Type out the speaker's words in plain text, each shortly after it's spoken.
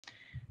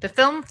The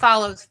film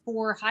follows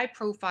 4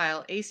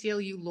 high-profile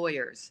ACLU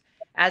lawyers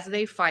as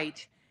they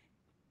fight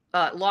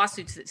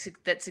lawsuits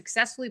that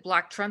successfully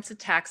block Trump's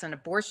attacks on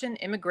abortion,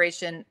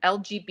 immigration,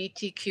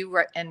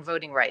 LGBTQ, and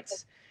voting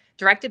rights.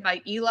 Directed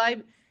by Eli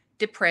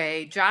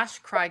Dupre,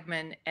 Josh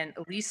Kriegman, and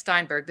Elise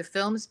Steinberg, the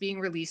film is being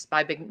released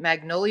by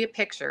Magnolia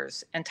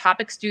Pictures and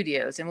Topic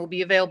Studios and will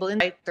be available in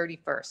July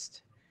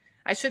 31st.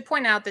 I should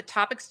point out that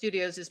Topic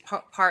Studios is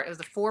part of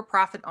the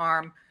for-profit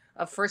arm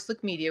of First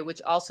Look Media,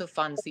 which also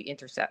funds The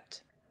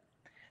Intercept.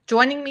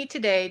 Joining me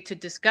today to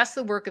discuss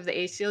the work of the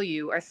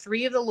ACLU are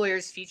 3 of the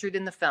lawyers featured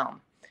in the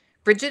film.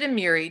 Brigitte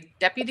Amiri,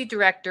 Deputy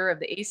Director of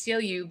the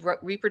ACLU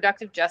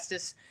Reproductive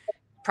Justice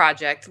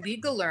Project, Lee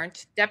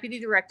Gelernt, Deputy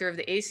Director of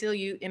the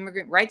ACLU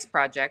Immigrant Rights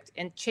Project,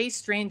 and Chase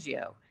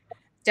Strangio,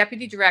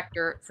 Deputy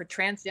Director for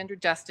Transgender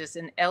Justice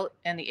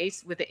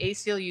with the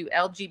ACLU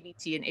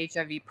LGBT and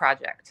HIV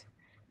Project.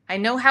 I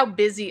know how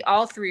busy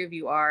all 3 of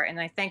you are, and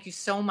I thank you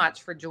so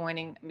much for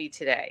joining me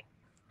today.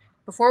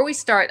 Before we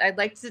start, I'd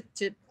like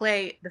to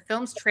play the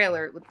film's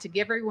trailer to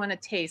give everyone a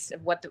taste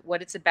of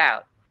what it's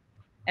about.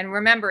 And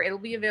remember, it'll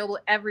be available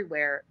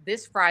everywhere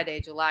this Friday,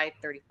 July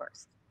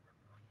 31st.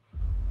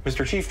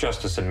 Mr. Chief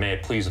Justice, and may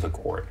it please the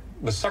court,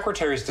 the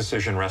Secretary's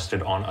decision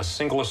rested on a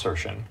single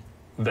assertion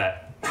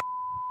that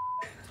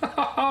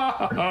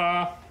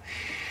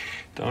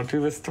don't do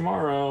this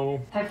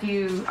tomorrow. Have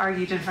you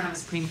argued in front of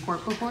the Supreme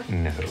Court before?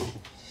 No.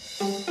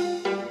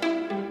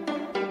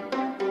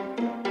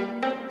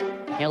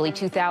 Nearly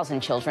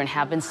 2,000 children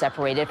have been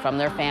separated from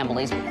their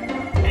families.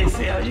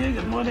 ACLU,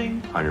 good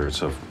morning.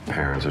 Hundreds of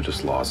parents have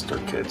just lost their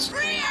kids.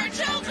 Free our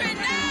children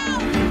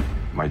now!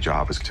 My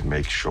job is to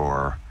make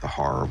sure the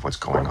horror of what's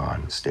going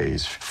on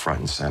stays front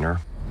and center.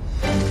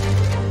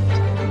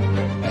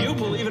 You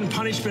believe in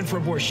punishment for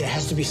abortion. There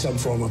has to be some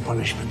form of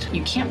punishment.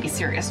 You can't be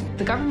serious.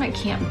 The government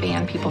can't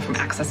ban people from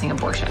accessing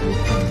abortion.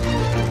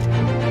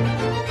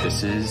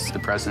 This is the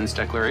president's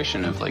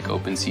declaration of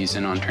open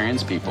season on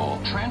trans people.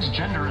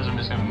 Transgenderism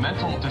is a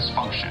mental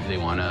dysfunction. They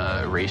want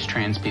to erase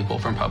trans people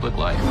from public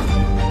life.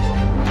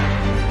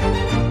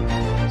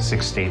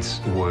 6 states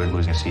would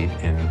lose a seat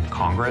in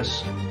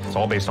Congress. It's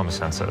all based on the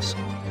census.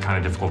 Kind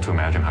of difficult to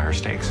imagine higher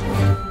stakes. The A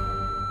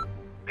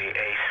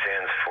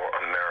stands for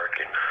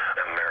American.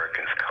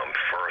 Americans come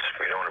first.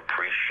 We don't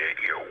appreciate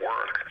your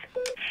work.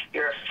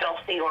 You're a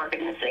filthy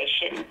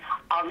organization.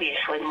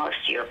 Obviously, most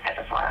of you are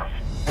pedophiles.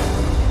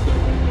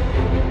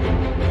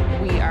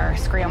 We are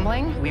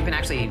scrambling. We've been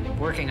actually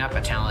working up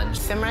a challenge.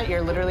 Simrat,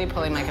 you're literally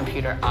pulling my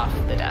computer off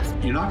the desk.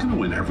 You're not going to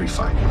win every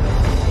fight.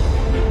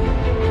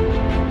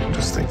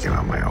 Just thinking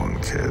on my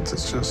own kids,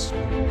 it's just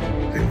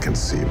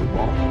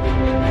inconceivable.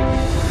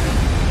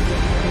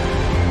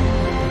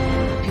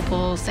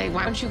 People say,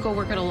 why don't you go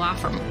work at a law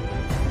firm?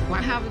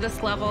 Why have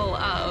this level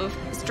of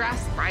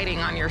stress riding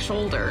on your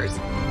shoulders?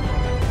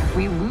 If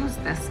we lose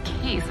this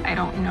case, I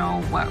don't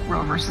know what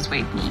Roe versus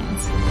Wade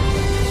means.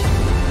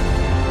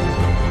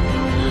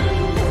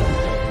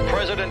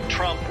 President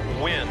Trump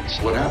wins.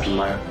 What happened,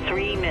 Maya?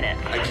 3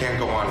 minutes. I can't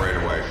go on right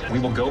away. We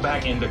will go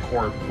back into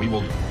court. We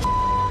will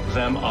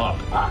them up.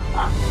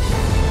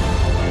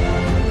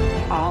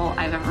 All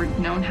I've ever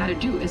known how to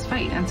do is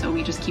fight, and so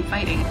we just keep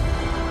fighting.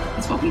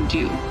 That's what we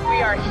do.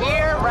 We are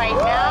here right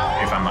now.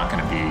 If I'm not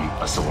going to be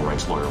a civil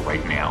rights lawyer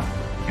right now,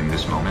 in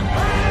this moment,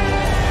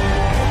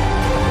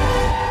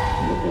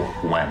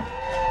 when?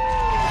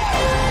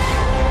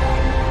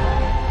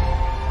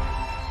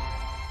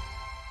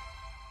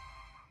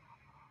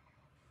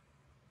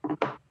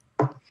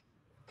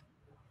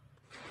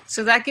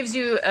 So that gives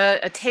you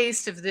a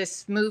taste of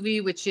this movie,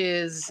 which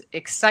is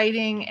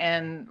exciting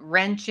and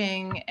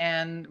wrenching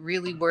and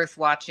really worth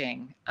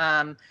watching.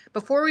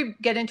 Before we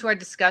get into our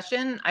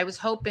discussion, I was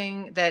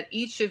hoping that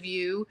each of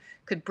you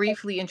could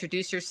briefly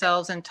introduce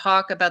yourselves and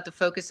talk about the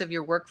focus of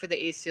your work for the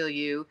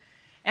ACLU,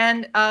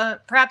 and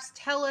perhaps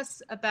tell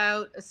us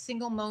about a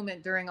single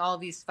moment during all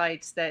these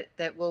fights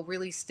that will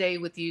really stay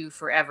with you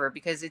forever,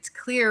 because it's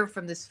clear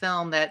from this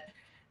film that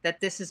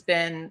this has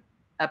been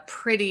a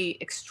pretty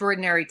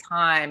extraordinary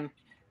time,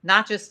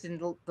 not just in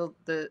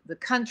the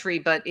country,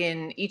 but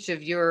in each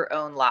of your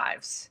own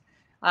lives.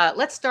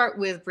 Let's start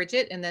with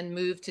Brigitte and then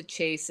move to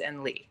Chase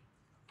and Lee.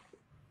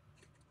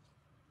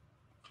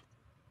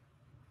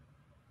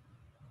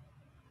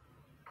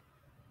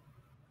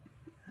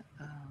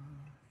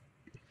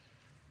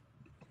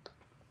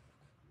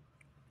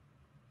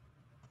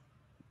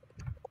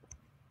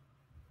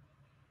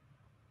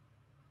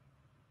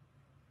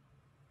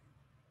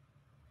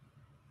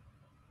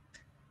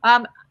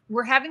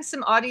 We're having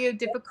some audio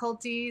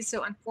difficulties,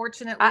 so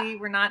unfortunately,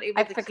 we're not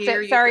able to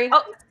hear you. Sorry.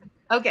 Oh,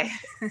 okay.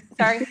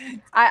 Sorry.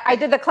 I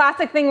did the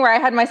classic thing where I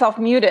had myself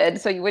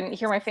muted so you wouldn't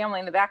hear my family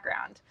in the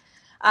background.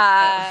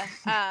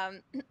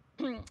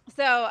 My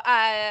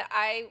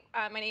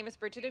name is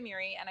Brigitte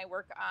Amiri, and I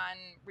work on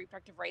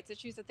reproductive rights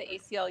issues at the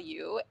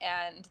ACLU.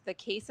 And the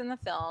case in the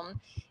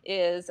film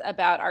is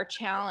about our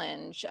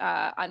challenge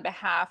on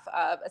behalf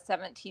of a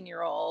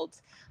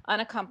 17-year-old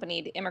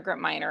unaccompanied immigrant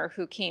minor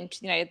who came to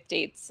the United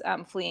States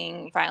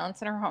fleeing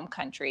violence in her home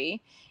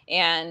country.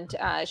 And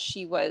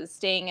she was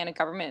staying in a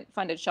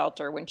government-funded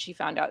shelter when she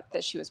found out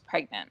that she was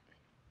pregnant.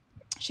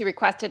 She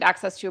requested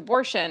access to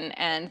abortion,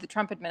 and the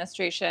Trump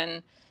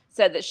administration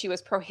said that she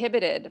was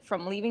prohibited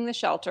from leaving the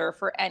shelter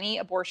for any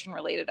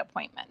abortion-related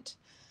appointment.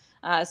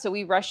 So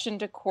we rushed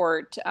into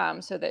court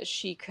so that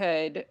she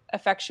could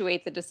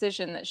effectuate the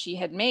decision that she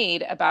had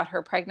made about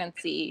her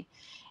pregnancy.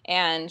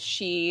 And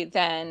she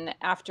then,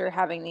 after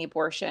having the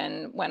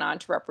abortion, went on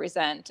to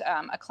represent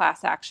a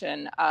class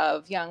action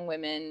of young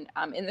women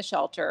in the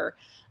shelters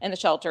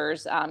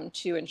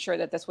to ensure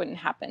that this wouldn't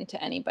happen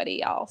to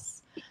anybody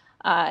else.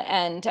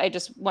 And I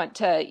just want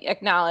to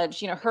acknowledge,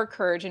 her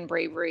courage and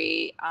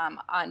bravery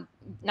on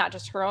not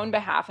just her own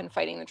behalf in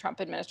fighting the Trump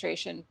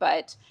administration,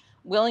 but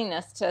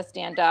willingness to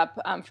stand up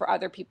for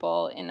other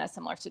people in a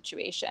similar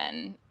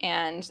situation.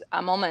 And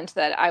a moment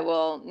that I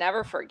will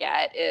never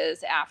forget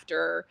is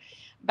after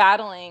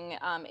battling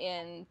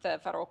in the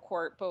federal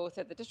court, both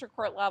at the district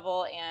court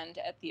level and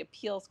at the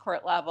appeals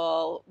court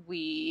level,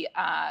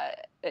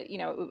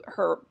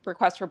 her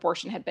request for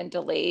abortion had been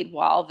delayed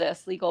while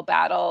this legal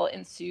battle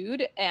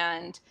ensued.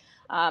 And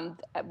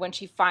when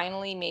she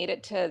finally made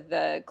it to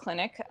the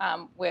clinic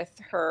with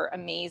her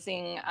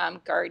amazing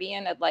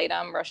guardian ad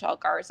litem, Rochelle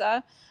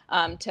Garza,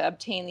 to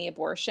obtain the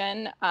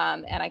abortion,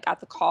 and I got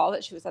the call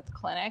that she was at the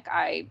clinic,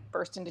 I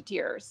burst into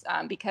tears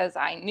because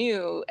I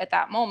knew at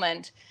that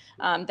moment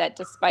that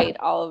despite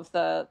all of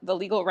the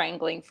legal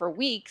wrangling for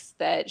weeks,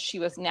 that she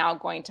was now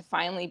going to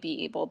finally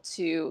be able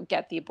to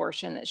get the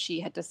abortion that she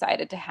had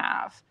decided to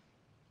have.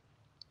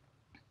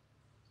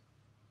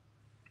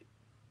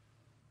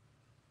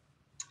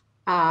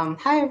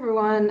 Hi,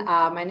 everyone.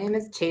 My name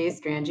is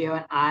Chase Strangio,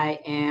 and I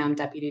am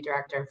Deputy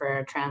Director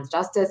for Trans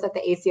Justice at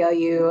the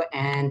ACLU.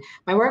 And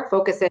my work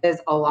focuses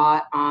a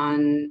lot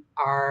on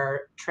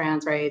our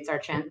trans rights, our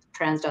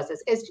trans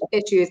justice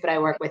issues, but I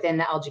work within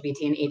the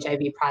LGBT and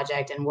HIV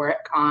project and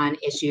work on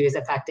issues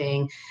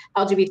affecting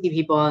LGBT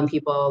people and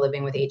people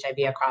living with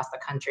HIV across the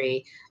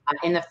country.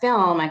 In the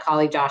film, my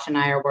colleague Josh and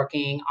I are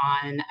working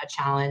on a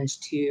challenge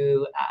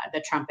to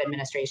the Trump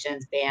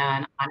administration's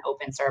ban on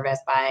open service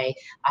by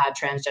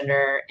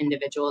transgender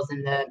individuals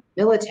in the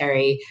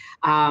military.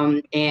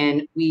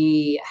 And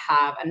we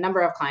have a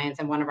number of clients,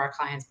 and one of our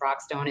clients, Brock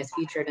Stone, is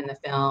featured in the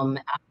film.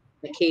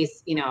 The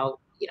case,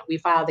 we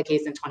filed the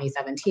case in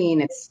 2017.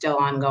 It's still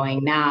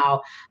ongoing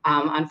now.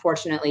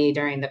 Unfortunately,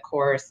 during the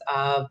course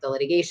of the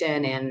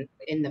litigation and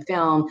in the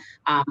film,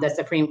 the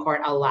Supreme Court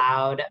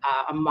allowed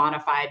a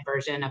modified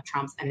version of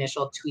Trump's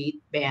initial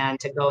tweet ban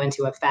to go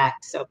into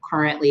effect. So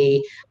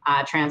currently,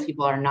 trans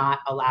people are not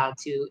allowed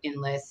to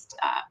enlist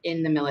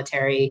in the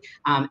military,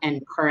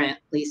 and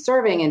currently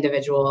serving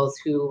individuals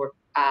who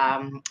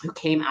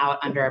came out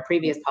under a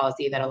previous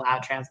policy that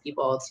allowed trans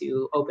people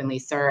to openly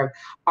serve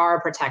are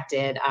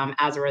protected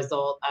as a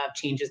result of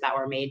changes that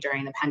were made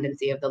during the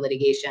pendency of the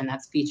litigation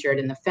that's featured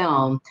in the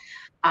film.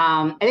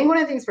 I think one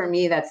of the things for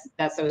me that's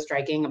so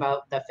striking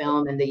about the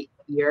film and the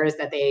years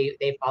that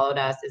they followed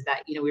us is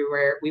that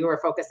we were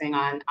focusing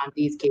on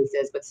these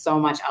cases, but so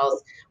much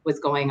else was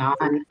going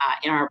on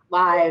in our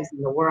lives,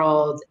 in the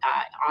world,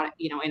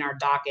 in our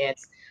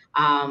dockets.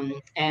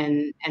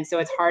 And so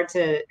it's hard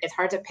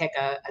to pick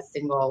a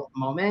single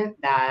moment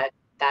that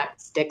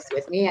sticks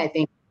with me. I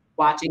think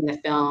watching the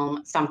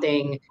film,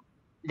 something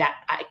that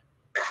I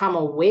come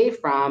away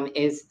from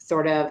is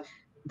sort of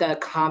the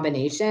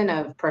combination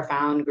of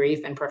profound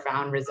grief and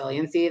profound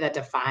resiliency that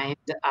defined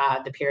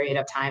the period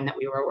of time that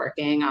we were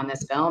working on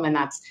this film. And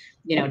that's,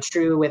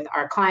 true with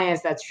our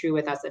clients, that's true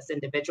with us as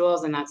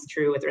individuals, and that's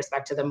true with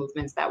respect to the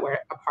movements that we're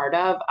a part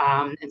of.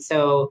 And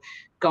so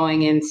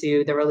going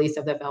into the release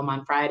of the film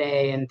on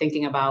Friday and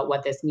thinking about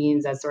what this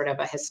means as sort of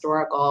a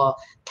historical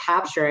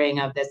capturing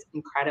of this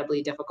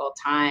incredibly difficult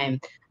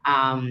time,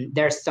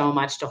 there's so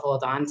much to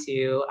hold on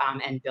to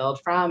and build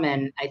from.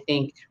 And I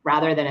think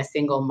rather than a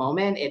single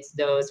moment, it's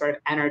those sort of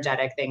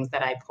energetic things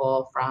that I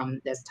pull from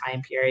this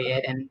time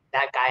period and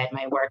that guide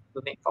my work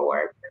moving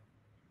forward.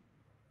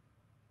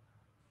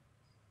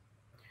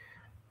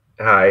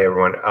 Hi,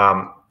 everyone.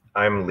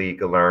 I'm Lee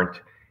Gelernt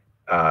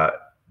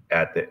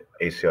at the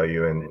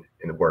ACLU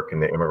and work in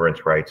the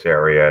immigrants' rights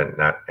area,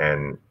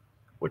 and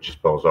which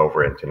spills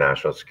over into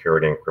national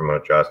security and criminal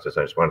justice.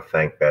 I just want to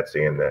thank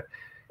Betsy and the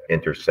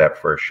Intercept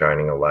for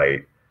shining a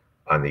light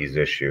on these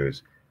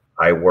issues.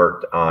 I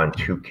worked on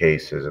two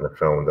cases in the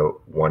film. The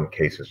one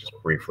case is just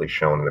briefly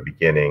shown in the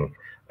beginning,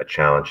 a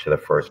challenge to the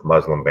first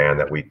Muslim ban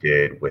that we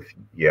did with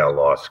Yale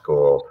Law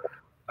School,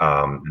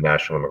 the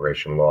National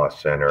Immigration Law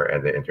Center,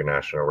 and the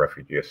International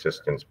Refugee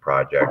Assistance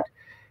Project.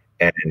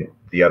 And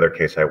the other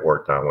case I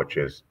worked on, which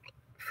is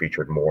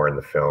featured more in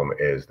the film,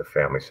 is the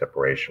family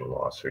separation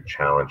lawsuit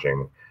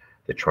challenging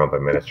the Trump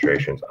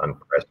administration's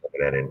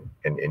unprecedented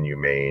and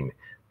inhumane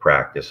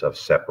practice of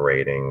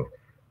separating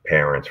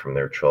parents from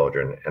their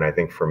children. And I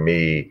think for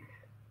me,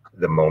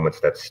 the moments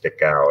that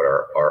stick out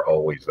are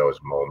always those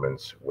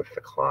moments with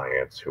the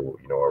clients who,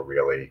 are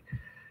really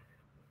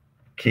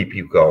keep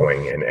you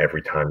going. And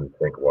every time you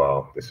think,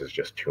 well, this is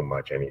just too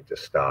much, I need to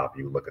stop,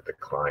 you look at the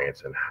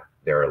clients and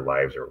their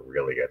lives are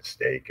really at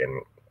stake,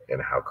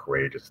 and how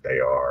courageous they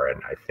are.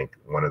 And I think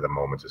one of the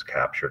moments is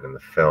captured in the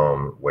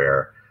film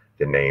where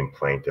the named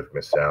plaintiff,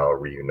 Miss L,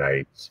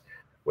 reunites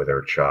with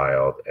her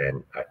child.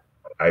 And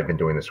I've been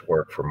doing this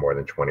work for more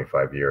than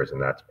 25 years,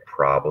 and that's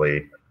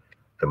probably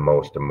the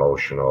most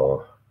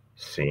emotional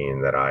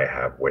scene that I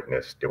have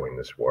witnessed doing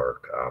this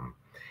work.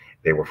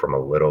 They were from a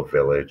little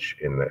village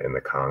in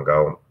the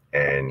Congo,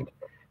 and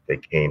they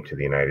came to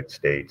the United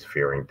States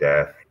fearing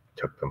death. It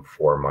took them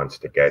 4 months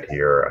to get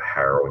here, a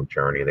harrowing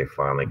journey. They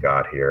finally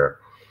got here,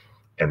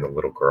 and the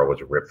little girl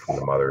was ripped from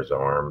the mother's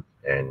arm,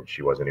 and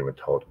she wasn't even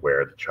told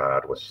where the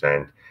child was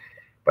sent.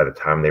 By the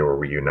time they were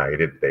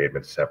reunited, they had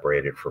been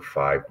separated for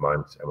 5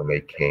 months, and when they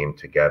came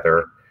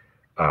together,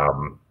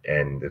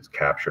 and it's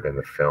captured in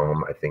the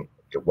film, I think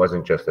it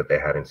wasn't just that they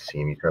hadn't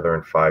seen each other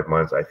in 5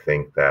 months. I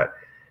think that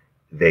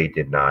they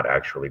did not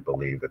actually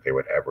believe that they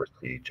would ever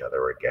see each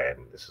other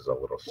again. This is a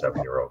little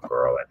 7-year-old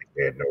girl. I think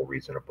they had no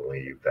reason to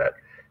believe that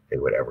they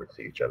would ever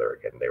see each other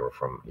again. They were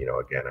from,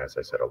 again, as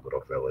I said, a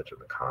little village in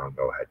the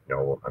Congo, had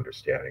no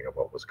understanding of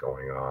what was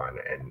going on,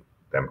 and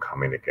them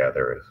coming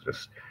together is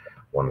just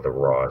one of the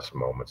rawest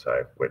moments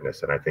I've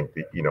witnessed. And I think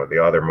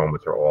the other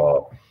moments are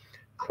all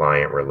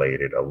client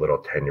related. A little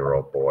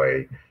 10-year-old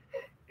boy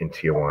in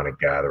Tijuana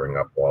gathering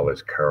up all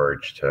his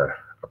courage to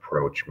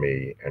approach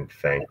me and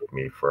thank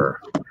me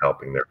for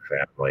helping their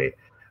family.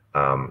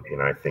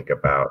 I think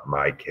about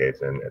my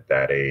kids, and at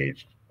that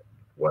age,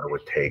 what it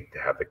would take to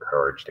have the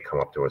courage to come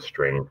up to a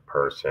strange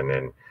person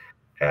and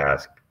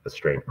ask the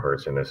strange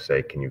person to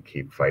say, can you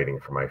keep fighting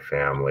for my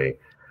family?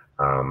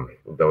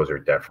 Those are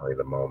definitely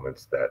the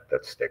moments that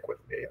stick with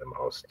me the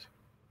most.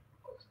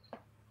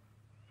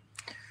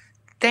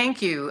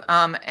 Thank you.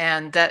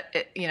 And that,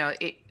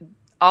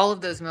 all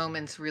of those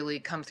moments really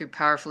come through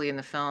powerfully in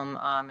the film.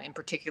 In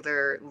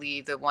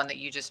particularly, the one that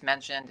you just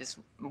mentioned is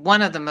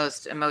one of the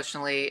most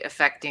emotionally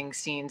affecting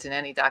scenes in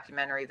any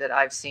documentary that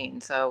I've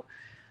seen. So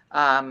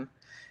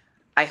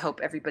I hope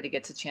everybody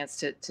gets a chance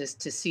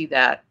to see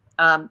that.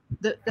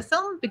 The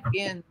film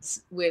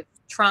begins with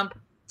Trump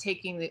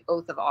taking the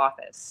oath of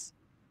office.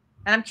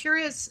 And I'm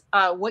curious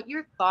what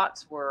your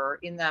thoughts were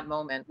in that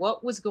moment.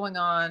 What was going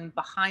on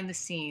behind the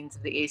scenes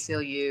of the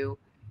ACLU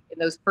in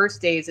those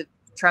first days of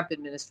the Trump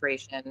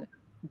administration?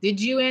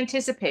 Did you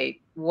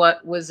anticipate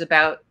what was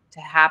about to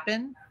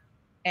happen?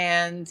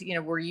 And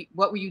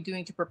what were you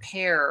doing to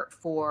prepare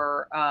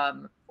for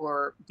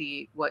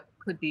what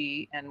could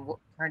be and what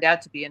turned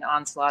out to be an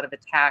onslaught of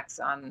attacks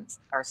on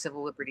our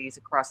civil liberties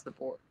across the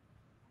board?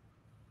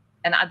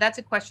 And that's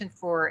a question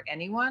for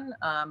anyone,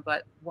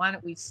 but why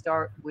don't we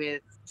start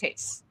with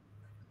Chase?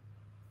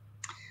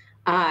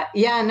 I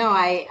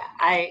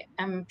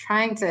am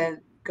trying to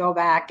go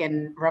back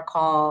and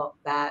recall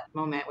that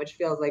moment, which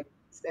feels like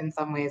in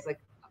some ways like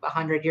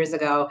 100 years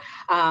ago.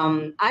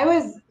 I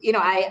was,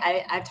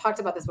 I've talked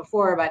about this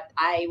before, but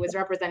I was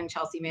representing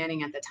Chelsea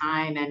Manning at the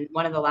time. And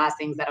one of the last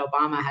things that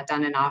Obama had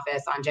done in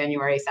office on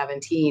January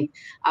 17th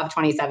of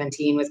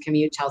 2017 was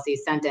commute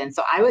Chelsea's sentence.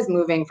 So I was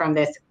moving from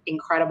this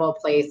incredible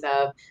place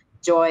of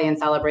joy and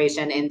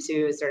celebration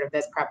into sort of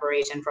this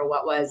preparation for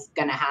what was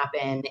going to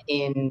happen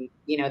in,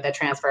 the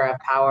transfer of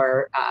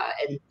power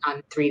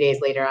on 3 days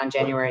later on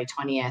January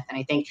 20th. And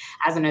I think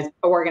as an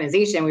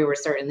organization, we were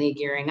certainly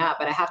gearing up.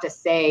 But I have to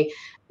say,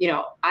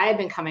 I had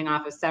been coming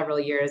off of several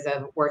years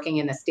of working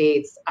in the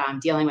States,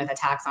 dealing with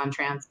attacks on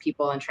trans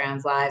people and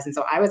trans lives. And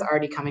so I was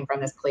already coming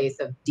from this place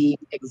of deep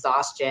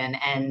exhaustion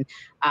and,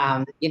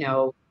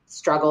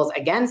 struggles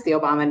against the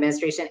Obama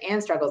administration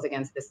and struggles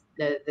against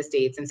the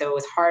states. And so it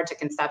was hard to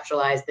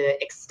conceptualize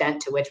the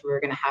extent to which we were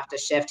going to have to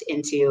shift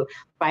into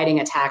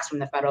fighting attacks from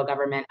the federal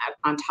government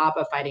on top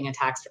of fighting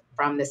attacks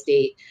from the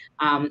state.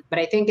 But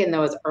I think in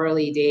those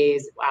early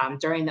days,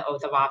 during the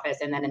oath of office,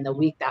 and then in the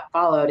week that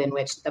followed, in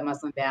which the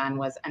Muslim ban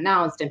was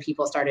announced and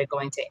people started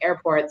going to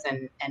airports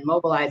and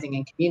mobilizing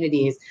in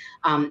communities,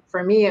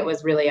 for me, it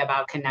was really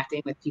about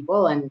connecting with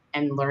people and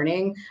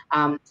learning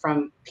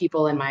from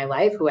people in my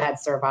life who had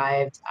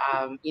survived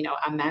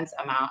immense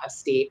amount of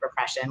state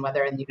repression,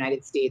 whether in the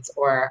United States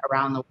or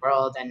around the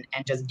world, and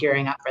just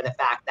gearing up for the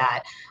fact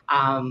that,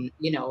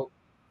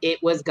 it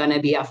was going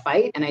to be a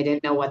fight, and I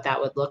didn't know what that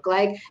would look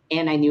like.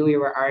 And I knew we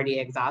were already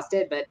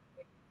exhausted, but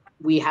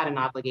we had an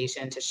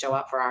obligation to show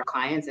up for our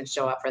clients and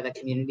show up for the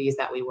communities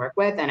that we work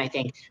with. And I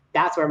think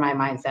that's where my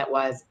mindset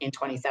was in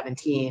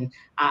 2017,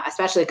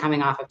 especially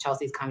coming off of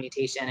Chelsea's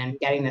commutation and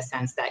getting the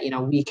sense that,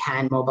 we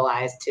can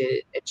mobilize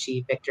to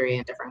achieve victory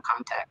in different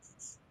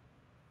contexts.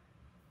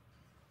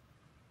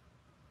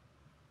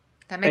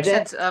 That makes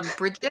sense.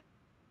 Brigitte?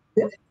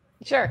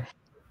 Sure.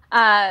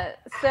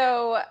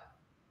 So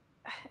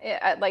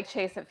like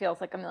Chase, it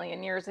feels like a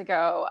million years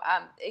ago.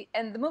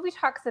 And the movie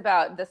talks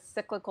about the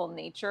cyclical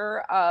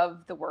nature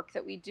of the work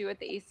that we do at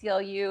the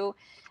ACLU.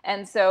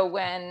 And so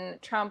when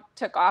Trump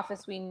took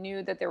office, we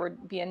knew that there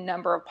would be a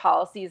number of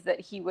policies that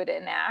he would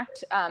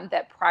enact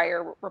that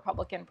prior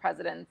Republican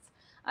presidents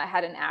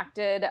had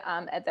enacted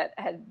that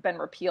had been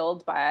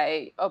repealed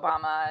by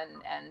Obama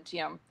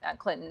and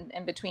Clinton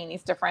in between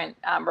these different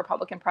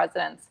Republican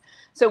presidents.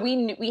 So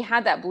we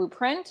had that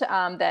blueprint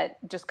that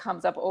just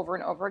comes up over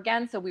and over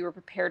again. So we were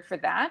prepared for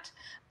that,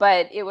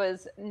 but it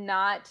was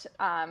not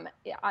on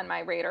my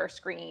radar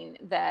screen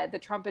that the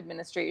Trump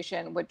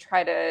administration would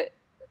try to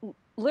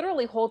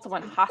literally hold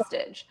someone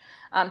hostage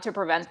to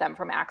prevent them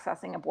from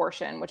accessing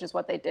abortion, which is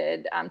what they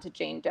did to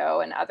Jane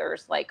Doe and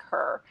others like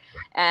her.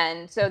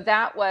 And so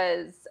that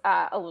was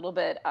a little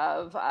bit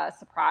of a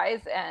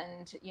surprise.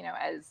 And,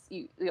 as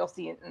you'll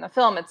see in the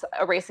film, it's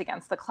a race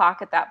against the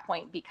clock at that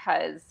point,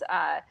 because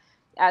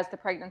as the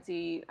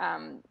pregnancy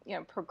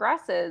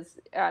progresses,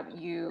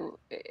 you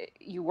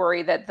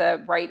worry that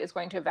the right is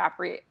going to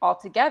evaporate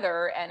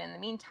altogether. And in the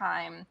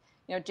meantime,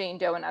 Jane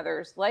Doe and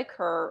others like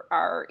her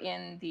are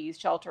in these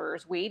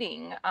shelters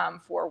waiting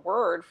for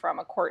word from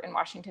a court in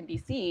Washington,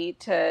 D.C.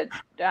 to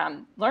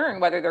learn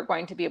whether they're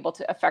going to be able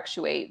to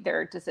effectuate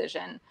their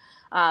decision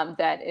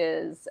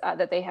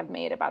that they have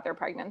made about their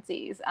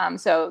pregnancies.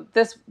 So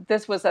this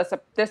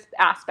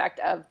aspect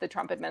of the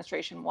Trump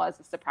administration was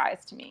a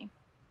surprise to me.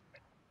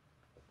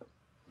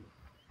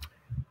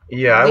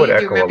 Yeah, I would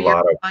echo a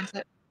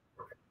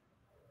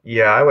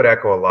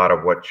lot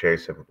of what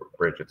Chase and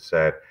Brigitte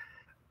said.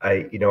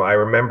 I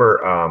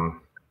remember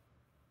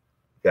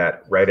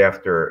that right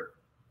after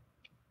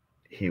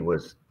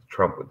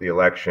Trump with the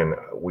election,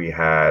 we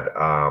had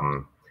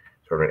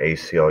sort of an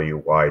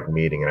ACLU-wide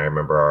meeting, and I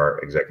remember our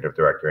executive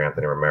director,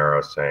 Anthony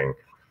Romero, saying,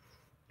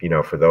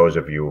 for those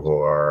of you who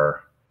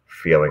are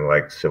feeling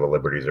like civil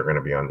liberties are going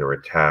to be under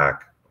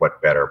attack,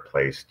 what better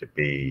place to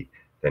be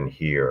than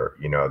here?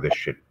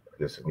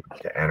 This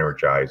needs to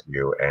energize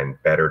you, and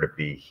better to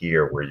be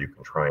here where you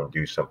can try and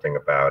do something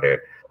about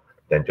it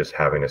than just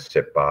having to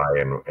sit by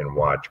and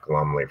watch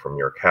glumly from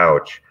your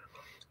couch.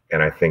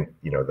 And I think,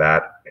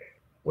 that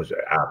was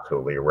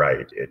absolutely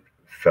right. It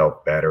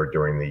felt better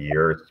during the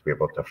years to be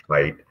able to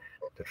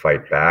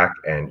fight back.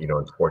 And,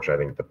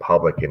 unfortunately, I think the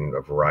public in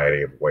a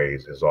variety of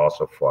ways has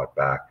also fought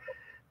back.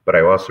 But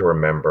I also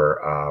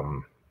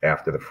remember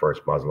after the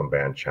first Muslim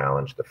ban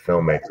challenge, the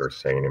filmmaker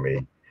saying to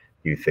me,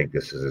 "Do you think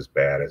this is as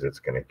bad as it's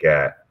going to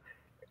get?"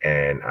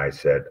 And I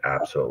said,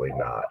 absolutely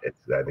not.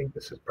 I think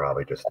this is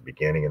probably just the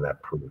beginning, and that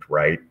proved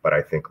right. But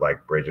I think,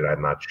 like Brigitte,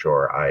 I'm not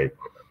sure I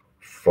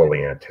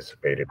fully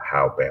anticipated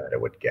how bad it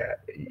would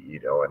get.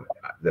 And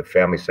the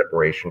family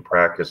separation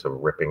practice of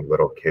ripping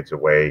little kids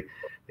away,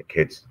 the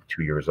kids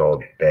 2 years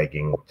old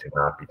begging to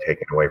not be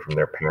taken away from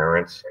their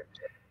parents,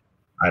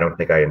 I don't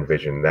think I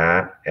envisioned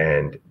that.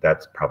 And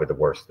that's probably the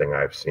worst thing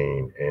I've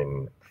seen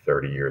in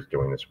 30 years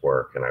doing this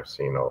work. And I've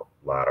seen a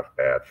lot of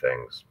bad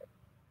things.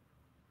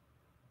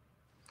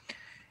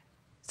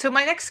 So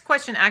my next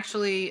question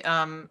actually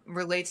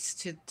relates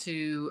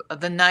to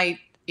the night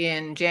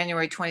in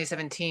January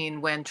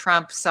 2017 when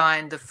Trump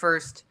signed the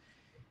first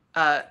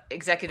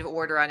executive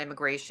order on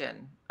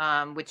immigration,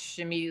 which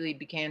immediately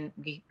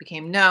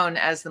became known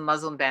as the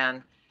Muslim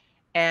ban.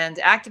 And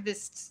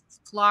activists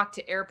flocked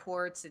to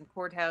airports and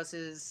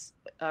courthouses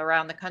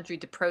around the country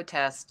to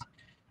protest.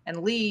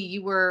 And Lee,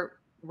 you were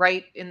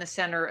right in the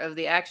center of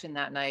the action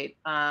that night.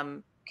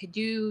 Could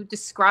you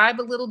describe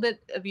a little bit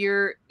of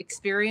your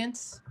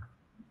experience?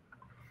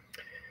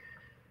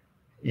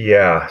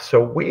 Yeah,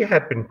 so we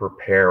had been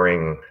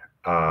preparing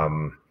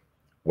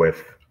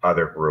with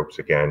other groups,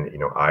 again,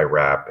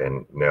 IRAP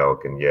and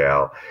NILC and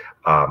Yale,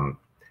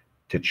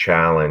 to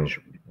challenge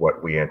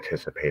what we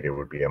anticipated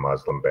would be a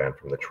Muslim ban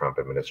from the Trump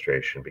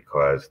administration,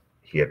 because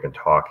he had been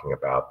talking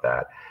about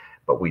that.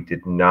 But we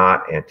did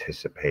not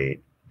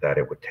anticipate that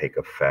it would take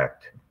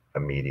effect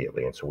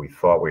immediately. And so we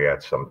thought we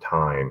had some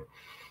time.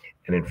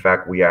 And in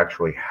fact, we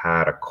actually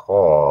had a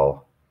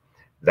call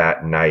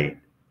that night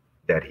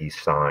that he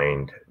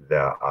signed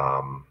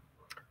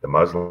the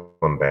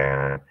Muslim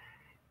ban,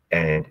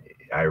 and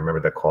I remember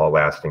the call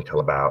lasting till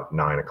about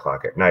 9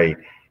 o'clock at night,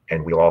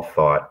 and we all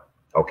thought,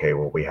 okay,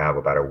 well, we have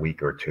about a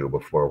week or two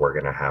before we're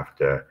going to have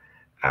to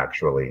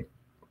actually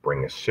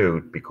bring a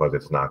suit, because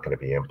it's not going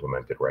to be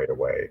implemented right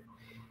away.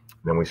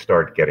 And then we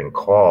started getting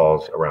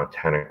calls around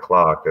 10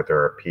 o'clock that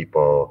there are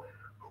people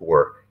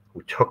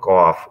who took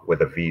off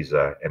with a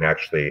visa and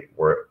actually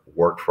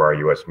worked for our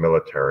U.S.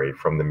 military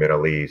from the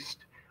Middle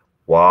East.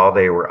 While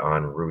they were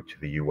en route to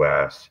the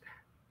U.S.,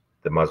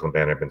 the Muslim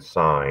ban had been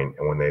signed,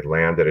 and when they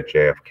landed at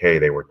JFK,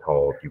 they were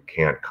told, you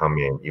can't come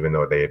in, even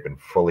though they had been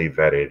fully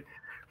vetted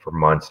for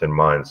months and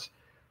months.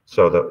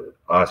 So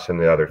us and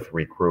the other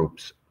three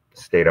groups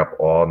stayed up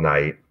all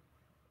night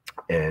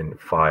and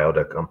filed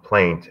a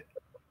complaint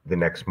the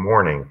next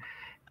morning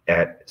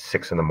at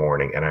 6 in the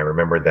morning. And I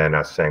remember then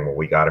us saying, well,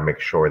 we got to make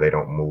sure they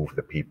don't move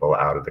the people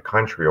out of the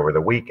country over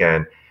the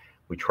weekend.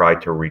 We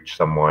tried to reach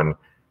someone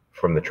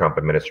from the Trump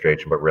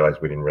administration, but realized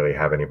we didn't really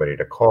have anybody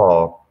to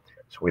call.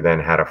 So we then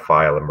had to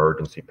file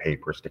emergency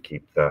papers to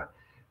keep the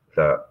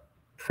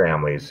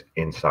families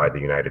inside the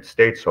United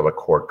States so the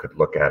court could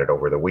look at it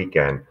over the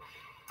weekend.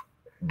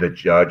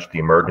 The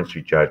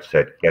emergency judge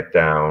said, get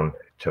down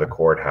to the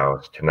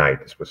courthouse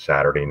tonight. This was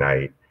Saturday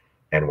night,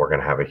 and we're going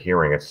to have a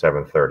hearing at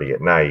 7:30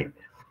 at night.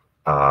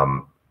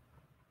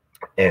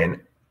 And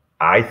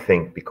I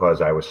think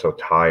because I was so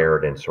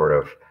tired and sort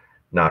of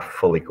not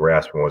fully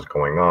grasping what was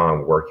going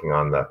on, working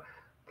on the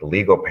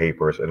legal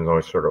papers, and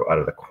always sort of out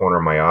of the corner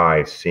of my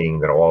eye, seeing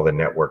that all the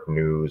network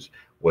news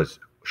was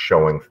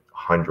showing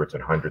hundreds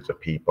and hundreds of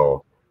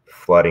people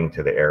flooding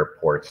to the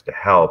airports to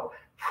help,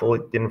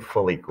 didn't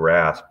fully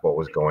grasp what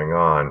was going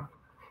on. And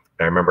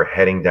I remember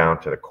heading down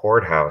to the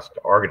courthouse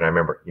to argue. And I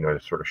remember,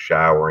 just sort of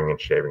showering and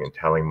shaving and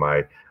telling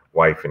my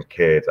wife and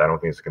kids, I don't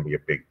think it's going to be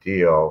a big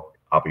deal.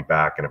 I'll be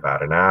back in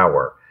about an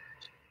hour.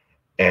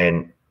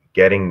 And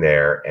getting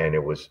there, and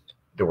there was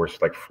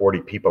like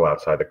 40 people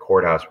outside the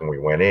courthouse when we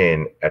went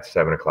in at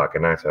 7 o'clock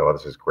at night. I said, oh,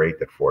 this is great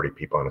that 40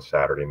 people on a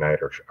Saturday night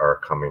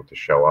are coming to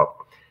show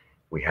up.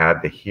 We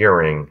had the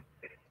hearing,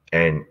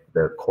 and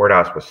the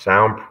courthouse was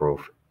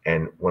soundproof.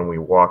 And when we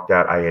walked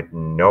out, I had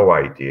no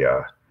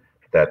idea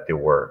that there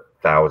were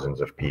thousands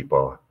of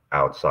people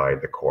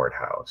outside the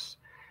courthouse.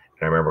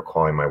 And I remember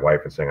calling my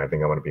wife and saying, I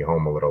think I'm going to be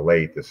home a little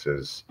late. This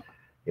is,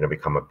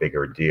 become a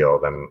bigger deal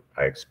than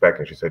I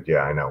expected. And she said,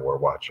 yeah, I know, we're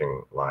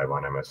watching live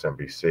on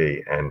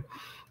MSNBC. And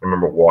I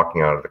remember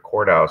walking out of the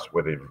courthouse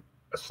with a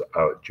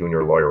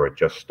junior lawyer who had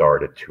just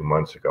started 2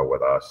 months ago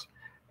with us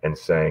and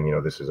saying,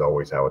 this is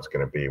always how it's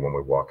going to be when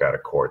we walk out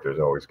of court. There's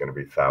always going to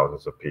be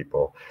thousands of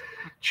people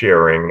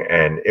cheering.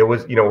 And it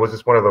was, it was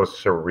just one of those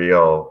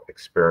surreal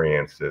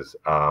experiences,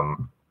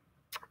 and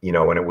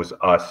it was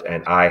us,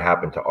 and I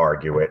happened to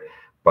argue it,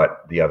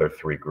 but the other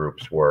three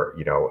groups were,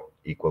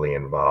 equally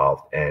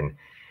involved. And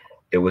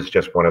it was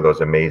just one of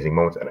those amazing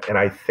moments. And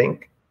I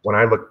think when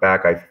I look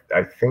back,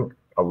 I think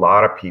a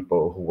lot of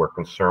people who were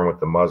concerned with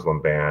the Muslim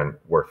ban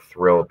were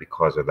thrilled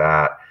because of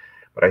that.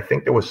 But I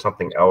think there was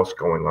something else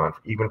going on,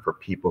 even for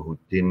people who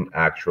didn't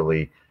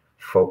actually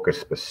focus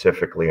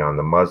specifically on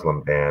the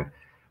Muslim ban.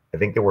 I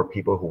think there were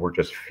people who were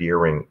just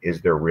fearing,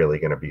 is there really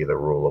going to be the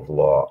rule of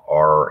law?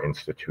 Are our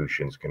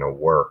institutions going to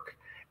work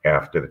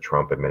after the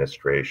Trump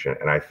administration?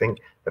 And I think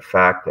the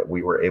fact that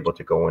we were able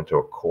to go into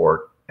a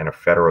court and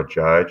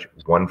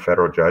one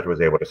federal judge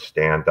was able to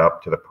stand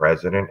up to the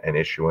president and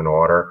issue an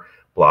order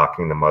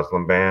blocking the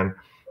Muslim ban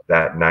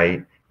that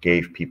night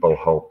gave people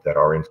hope that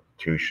our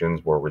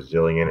institutions were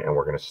resilient and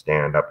were going to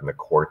stand up in the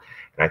court.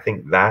 And I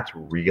think that's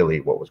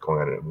really what was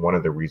going on. And one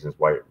of the reasons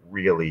why it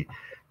really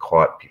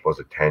caught people's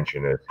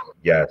attention is,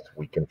 yes,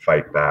 we can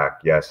fight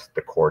back. Yes,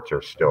 the courts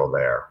are still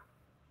there.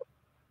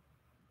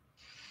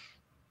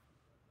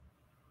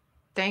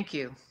 Thank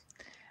you.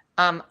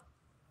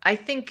 I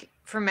think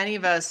for many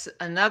of us,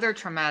 another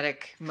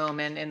traumatic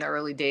moment in the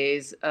early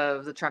days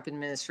of the Trump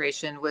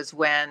administration was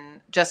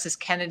when Justice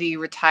Kennedy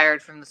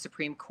retired from the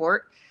Supreme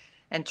Court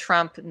and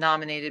Trump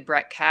nominated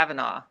Brett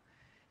Kavanaugh.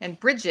 And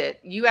Brigitte,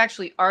 you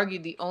actually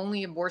argued the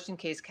only abortion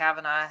case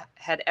Kavanaugh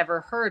had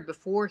ever heard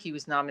before he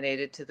was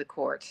nominated to the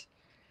court.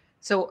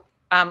 So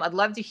I'd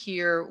love to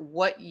hear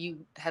what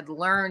you had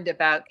learned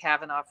about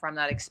Kavanaugh from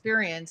that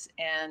experience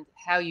and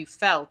how you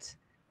felt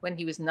when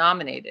he was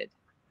nominated.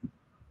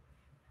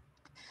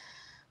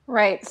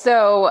 Right.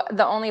 So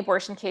the only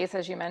abortion case,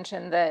 as you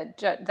mentioned,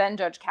 that then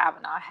Judge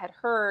Kavanaugh had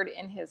heard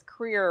in his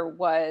career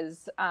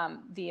was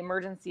the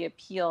emergency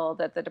appeal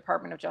that the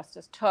Department of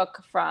Justice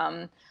took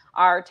from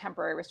our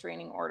temporary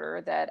restraining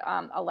order that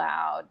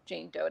allowed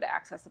Jane Doe to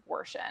access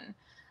abortion.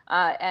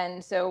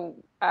 And so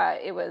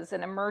it was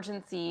an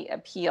emergency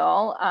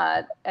appeal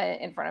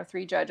in front of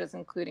three judges,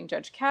 including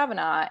Judge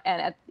Kavanaugh.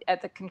 And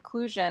at the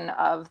conclusion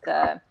of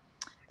the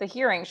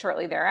hearing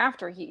shortly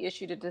thereafter, he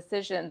issued a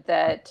decision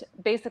that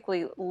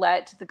basically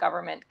let the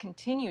government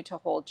continue to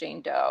hold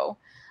Jane Doe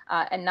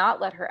and not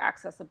let her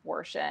access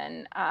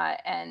abortion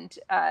and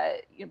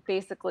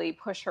basically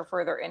push her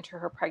further into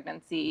her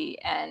pregnancy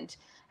and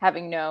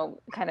having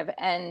no kind of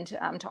end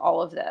to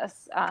all of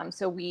this.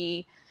 So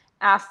we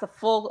asked the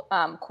full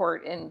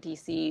court in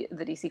DC,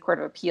 the DC Court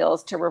of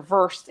Appeals, to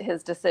reverse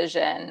his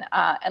decision.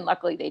 And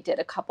luckily they did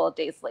a couple of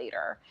days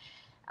later.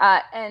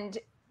 And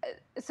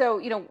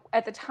so,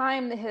 at the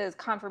time his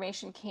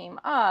confirmation came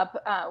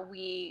up,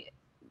 we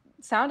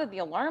sounded the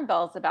alarm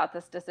bells about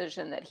this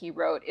decision that he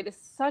wrote. It is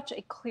such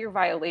a clear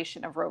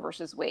violation of Roe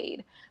versus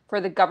Wade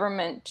for the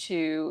government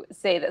to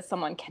say that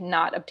someone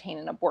cannot obtain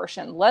an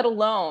abortion, let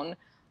alone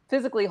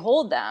physically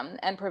hold them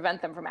and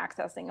prevent them from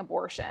accessing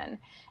abortion.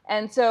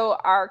 And so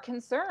our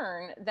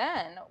concern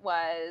then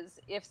was,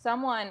 if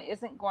someone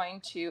isn't going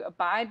to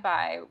abide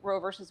by Roe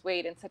versus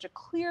Wade in such a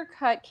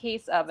clear-cut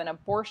case of an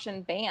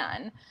abortion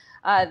ban,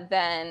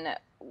 then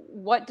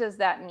what does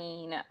that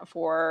mean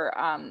for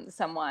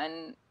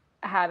someone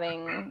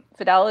having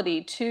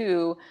fidelity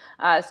to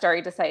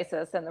stare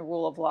decisis and the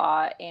rule of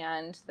law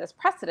and this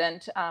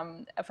precedent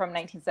from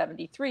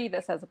 1973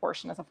 that says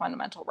abortion is a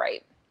fundamental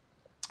right?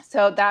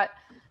 So that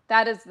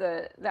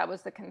that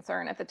was the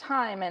concern at the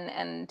time,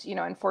 and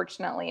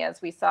unfortunately,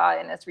 as we saw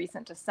in this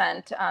recent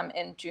dissent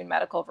in June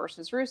Medical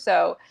versus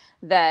Russo,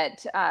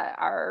 that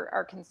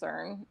our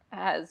concern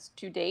has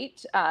to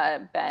date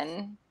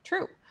been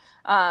true.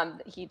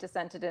 He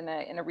dissented in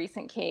a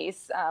recent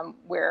case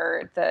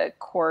where the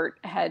court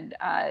had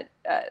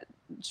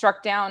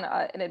struck down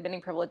an admitting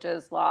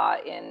privileges law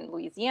in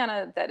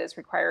Louisiana that is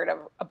required of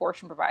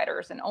abortion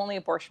providers, and only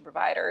abortion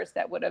providers,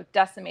 that would have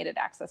decimated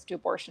access to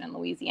abortion in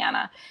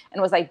Louisiana,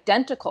 and was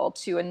identical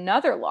to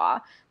another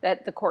law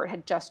that the court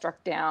had just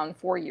struck down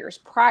 4 years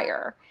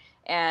prior.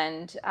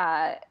 And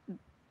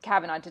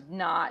Kavanaugh did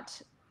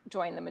not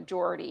join the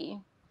majority,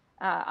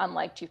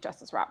 unlike Chief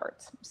Justice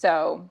Roberts.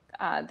 So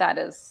that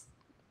is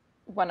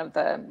one of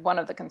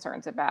the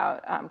concerns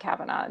about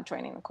Kavanaugh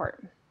joining the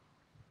court.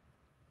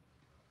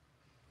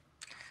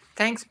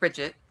 Thanks,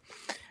 Brigitte.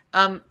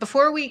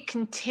 Before we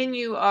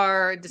continue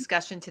our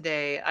discussion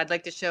today, I'd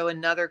like to show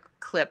another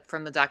clip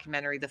from the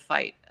documentary The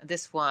Fight,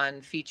 this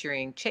one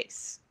featuring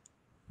Chase.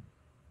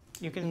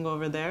 You can go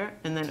over there,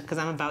 and then, because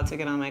I'm about to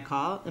get on my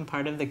call, and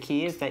part of the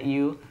key is that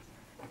you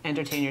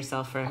entertain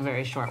yourself for a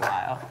very short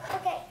while.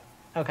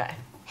 Okay.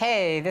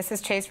 Hey, this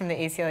is Chase from the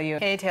ACLU.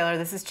 Hey, Taylor,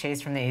 this is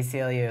Chase from the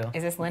ACLU.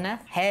 Is this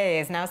Lynette? Hey,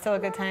 is now still a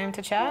good time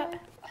to chat?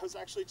 I was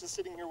actually just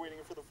sitting here waiting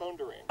for the phone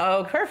to ring.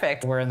 Oh,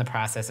 perfect. We're in the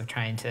process of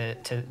trying to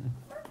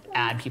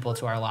add people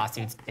to our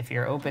lawsuits. If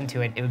you're open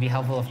to it, it would be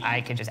helpful if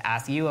I could just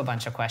ask you a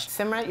bunch of questions.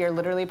 Simrat, you're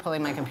literally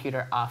pulling my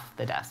computer off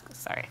the desk.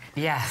 Sorry.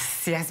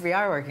 Yes, we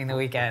are working the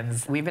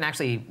weekends. We've been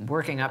actually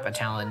working up a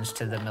challenge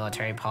to the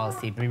military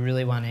policy. We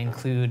really want to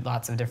include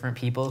lots of different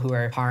people who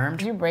are harmed.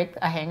 Did you break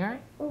a hanger?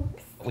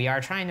 Oops. We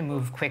are trying to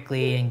move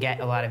quickly and get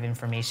a lot of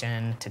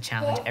information to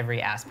challenge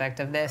every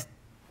aspect of this.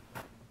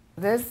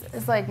 This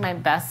is like my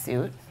best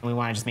suit. We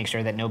want to just make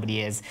sure that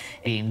nobody is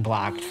being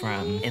blocked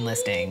from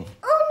enlisting.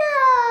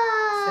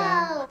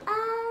 Oh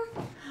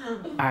no!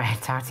 All right,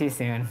 talk to you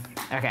soon.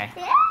 Okay.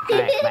 All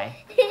right, bye.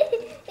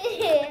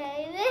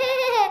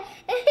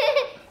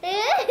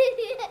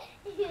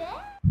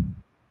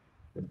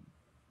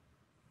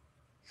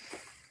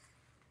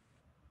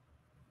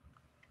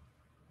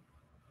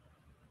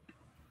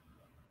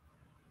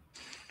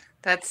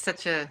 That's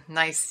such a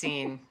nice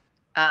scene.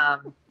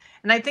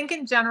 And I think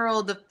in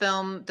general, the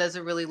film does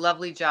a really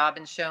lovely job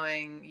in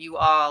showing you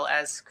all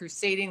as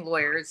crusading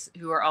lawyers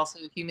who are also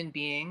human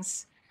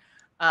beings,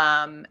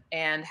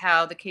 and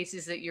how the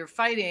cases that you're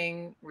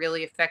fighting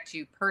really affect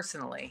you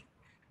personally.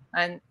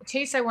 And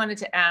Chase, I wanted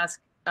to ask,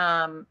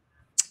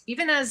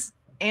 even as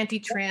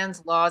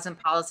anti-trans laws and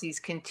policies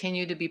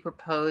continue to be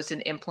proposed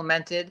and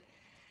implemented,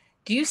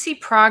 do you see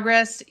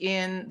progress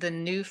in the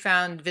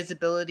newfound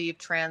visibility of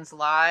trans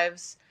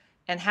lives?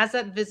 And has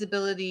that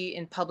visibility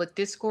in public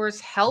discourse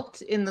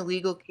helped in the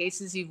legal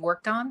cases you've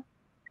worked on?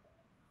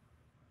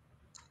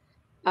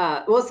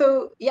 I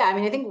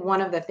think one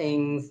of the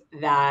things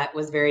that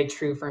was very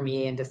true for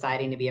me in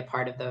deciding to be a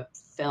part of the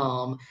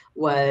film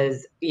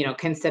was,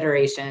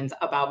 considerations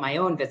about my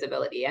own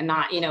visibility and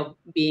not,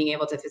 being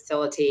able to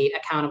facilitate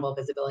accountable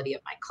visibility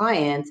of my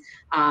clients,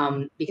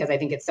 because I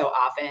think it's so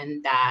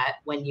often that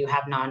when you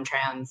have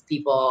non-trans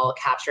people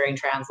capturing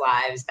trans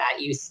lives, that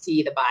you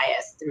see the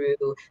bias through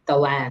the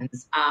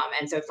lens.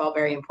 And so it felt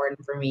very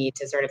important for me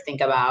to sort of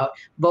think about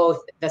both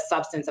the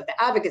substance of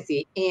the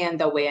advocacy and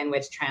the way in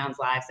which trans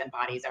lives and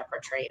bodies are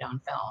portrayed on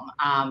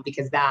film,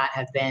 because that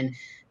has been,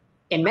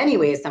 in many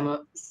ways,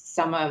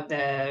 some of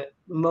the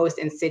most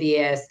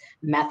insidious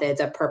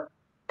methods of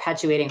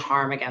perpetuating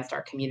harm against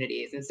our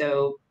communities. And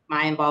so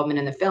my involvement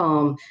in the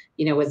film,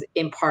 was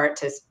in part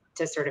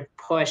to sort of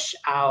push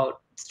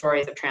out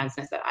stories of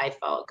transness that I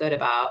felt good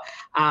about.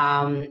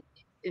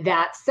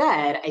 That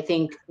said, I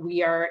think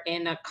we are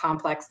in a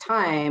complex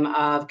time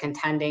of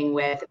contending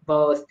with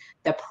both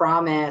the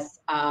promise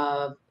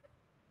of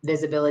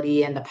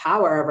visibility and the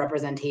power of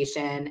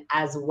representation,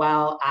 as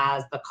well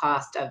as the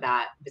cost of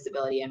that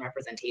visibility and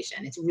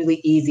representation. It's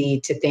really easy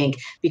to think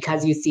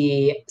because you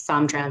see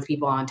some trans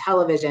people on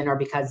television, or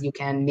because you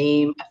can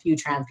name a few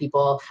trans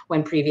people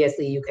when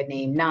previously you could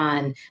name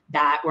none,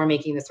 that we're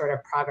making the sort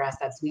of progress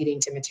that's leading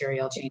to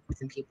material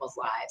changes in people's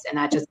lives. And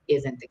that just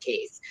isn't the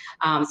case.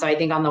 So I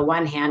think on the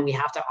one hand, we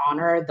have to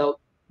honor the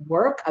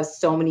work of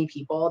so many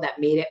people that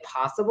made it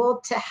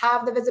possible to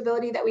have the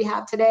visibility that we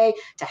have today,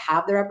 to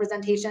have the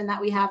representation that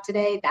we have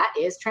today. That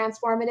is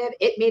transformative.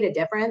 It made a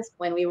difference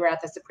when we were at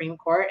the Supreme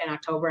Court in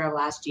October of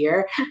last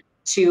year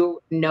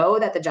to know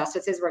that the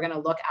justices were going to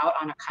look out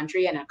on a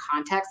country and a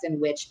context in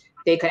which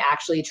they could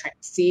actually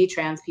see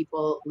trans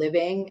people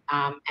living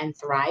and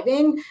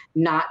thriving,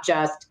 not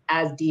just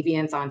as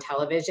deviants on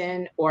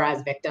television or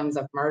as victims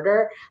of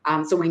murder.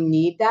 So we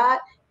need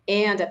that.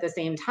 And at the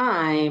same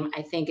time,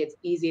 I think it's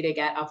easy to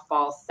get a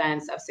false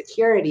sense of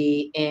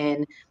security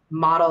in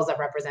models of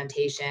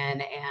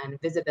representation and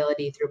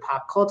visibility through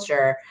pop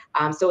culture.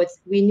 So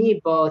we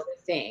need both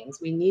things.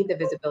 We need the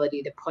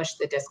visibility to push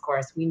the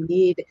discourse. We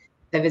need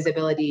the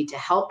visibility to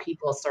help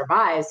people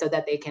survive so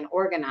that they can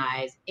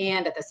organize.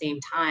 And at the same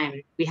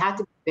time, we have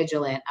to be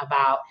vigilant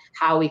about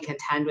how we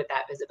contend with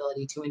that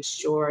visibility to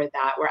ensure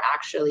that we're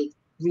actually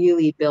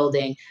really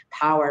building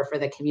power for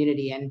the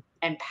community,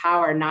 and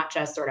power, not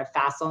just sort of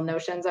facile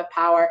notions of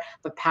power,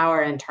 but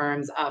power in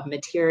terms of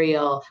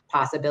material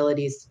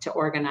possibilities to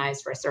organize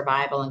for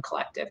survival and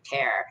collective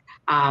care.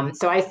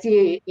 So I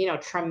see,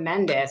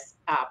 tremendous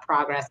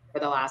progress for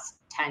the last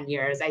 10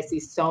 years. I see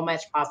so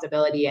much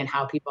possibility in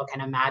how people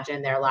can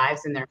imagine their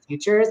lives and their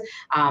futures.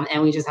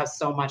 And we just have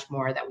so much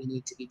more that we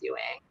need to be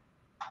doing.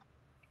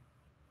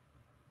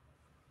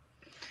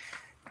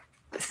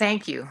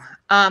 Thank you.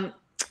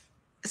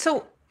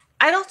 So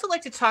I'd also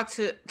like to talk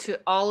to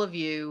all of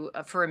you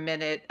for a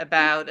minute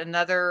about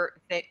another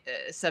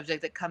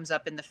subject that comes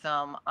up in the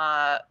film,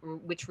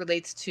 which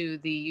relates to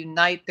the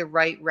Unite the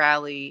Right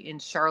rally in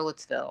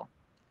Charlottesville.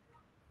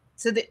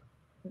 So the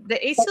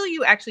ACLU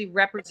actually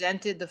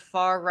represented the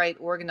far-right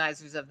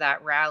organizers of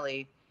that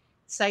rally,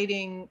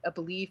 citing a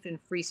belief in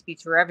free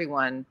speech for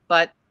everyone.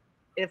 But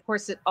of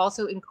course, it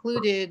also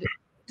included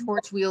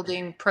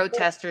torch-wielding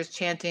protesters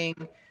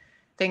chanting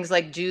things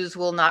like "Jews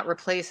will not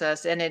replace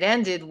us," and it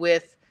ended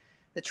with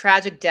the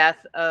tragic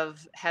death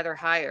of Heather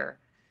Heyer.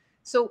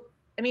 So,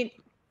 I mean,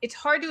 it's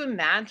hard to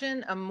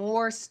imagine a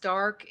more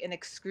stark and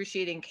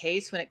excruciating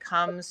case when it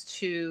comes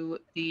to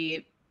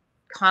the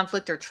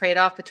conflict or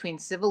trade-off between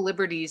civil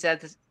liberties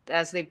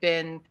as they've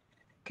been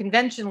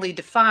conventionally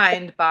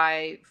defined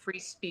by free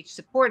speech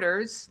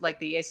supporters like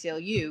the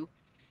ACLU,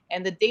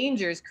 and the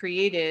dangers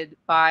created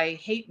by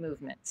hate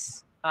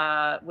movements,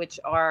 which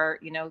are,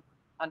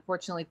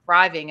 unfortunately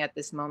thriving at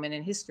this moment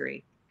in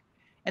history.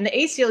 And the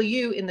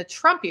ACLU in the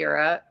Trump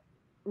era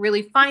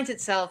really finds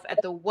itself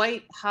at the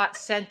white hot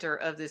center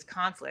of this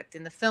conflict.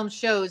 And the film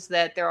shows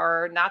that there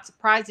are, not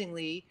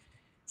surprisingly,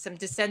 some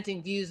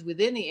dissenting views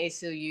within the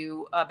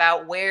ACLU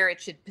about where it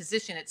should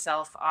position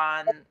itself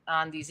on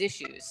these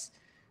issues.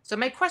 So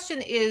my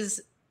question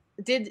is,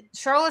 did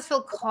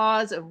Charlottesville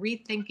cause a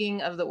rethinking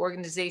of the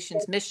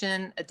organization's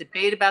mission, a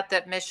debate about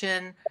that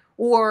mission,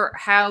 or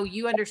how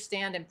you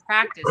understand and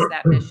practice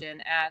that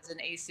mission as an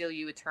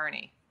ACLU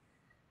attorney?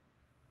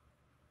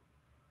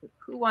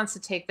 Who wants to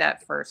take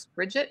that first?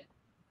 Brigitte?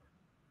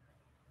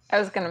 I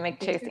was going to make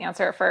Chase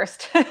answer it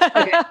first.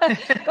 Okay.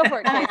 Go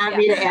for it, Chase. I'm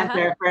happy to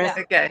answer it first.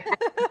 Okay.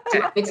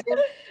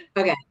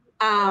 Okay.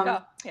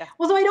 Yeah.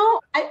 Well, so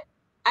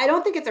I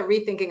don't think it's a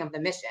rethinking of the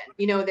mission.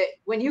 That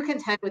when you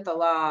contend with the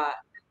law,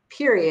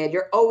 period,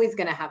 you're always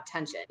going to have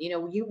tension.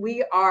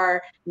 We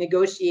are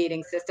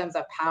negotiating systems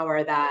of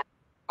power that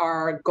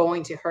are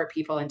going to hurt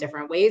people in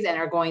different ways and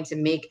are going to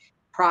make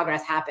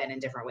progress happen in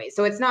different ways.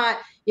 So it's not,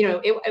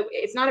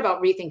 it's not about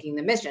rethinking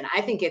the mission.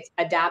 I think it's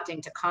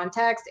adapting to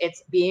context.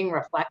 It's being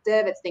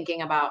reflective. It's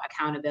thinking about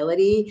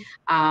accountability.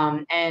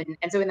 And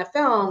so in the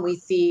film, we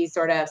see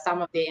sort of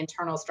some of the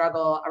internal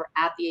struggle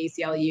at the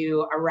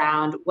ACLU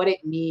around what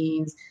it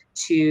means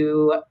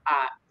to,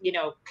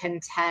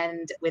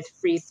 contend with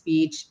free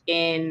speech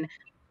in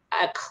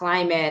a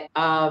climate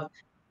of,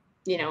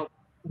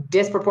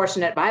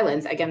 disproportionate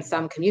violence against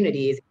some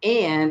communities.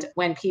 And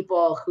when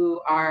people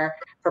who are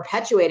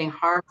perpetuating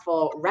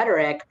harmful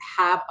rhetoric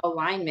have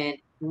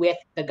alignment with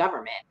the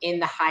government in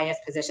the highest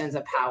positions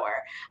of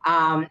power.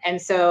 And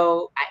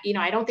so,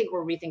 I don't think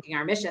we're rethinking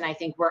our mission. I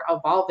think we're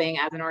evolving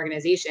as an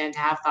organization to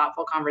have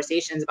thoughtful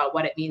conversations about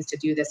what it means to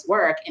do this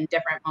work in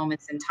different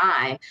moments in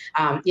time.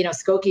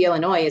 Skokie,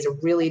 Illinois is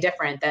really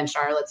different than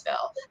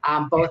Charlottesville,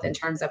 both in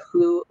terms of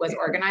who was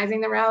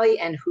organizing the rally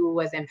and who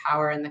was in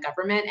power in the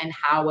government and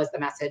how was the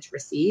message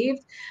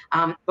received.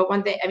 But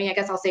one thing, I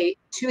guess I'll say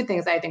two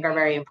things that I think are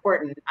very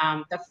important.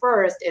 The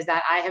first is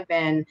that I have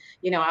been,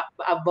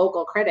 a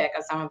vocal critic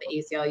of some of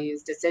the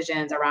ACLU's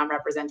decisions around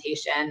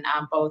representation,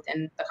 both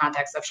in the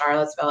context of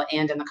Charlottesville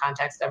and in the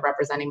context of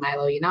representing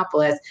Milo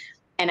Yiannopoulos.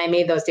 And I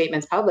made those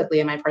statements publicly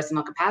in my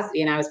personal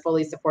capacity, and I was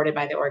fully supported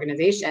by the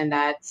organization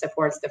that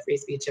supports the free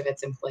speech of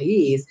its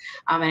employees.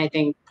 And I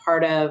think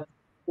part of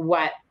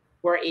what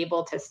we're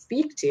able to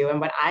speak to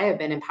and what I have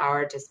been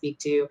empowered to speak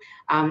to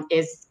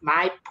is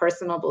my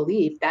personal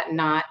belief that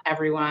not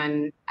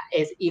everyone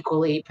is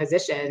equally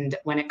positioned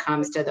when it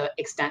comes to the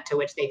extent to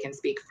which they can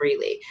speak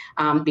freely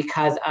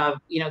because of,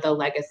 the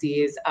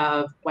legacies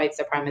of white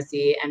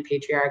supremacy and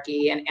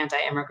patriarchy and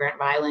anti-immigrant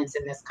violence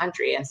in this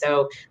country. And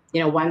so,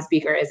 one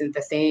speaker isn't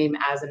the same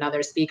as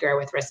another speaker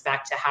with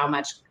respect to how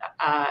much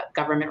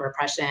government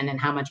repression and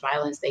how much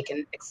violence they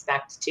can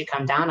expect to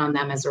come down on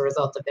them as a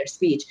result of their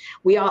speech.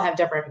 We all have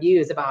different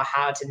views about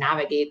how to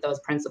navigate those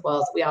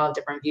principles. We all have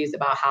different views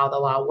about how the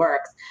law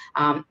works.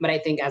 But I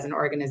think as an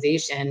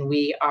organization,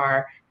 we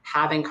are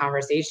having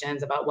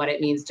conversations about what it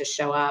means to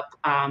show up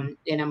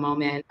in a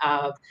moment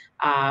of,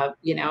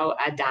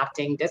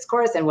 adapting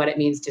discourse and what it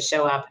means to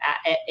show up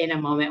in a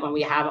moment when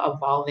we have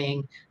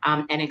evolving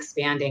and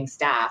expanding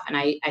staff. And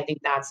I think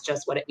that's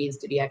just what it means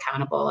to be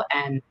accountable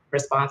and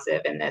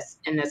responsive in this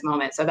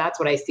moment. So that's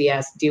what I see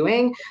us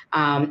doing.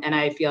 And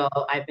I feel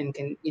I've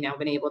been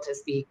able to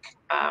speak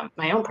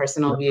my own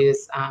personal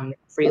views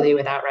freely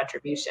without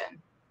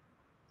retribution.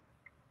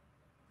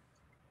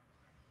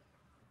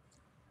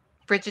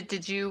 Bridget,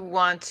 did you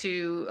want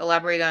to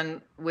elaborate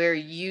on where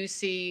you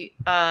see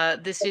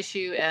this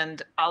issue,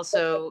 and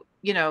also,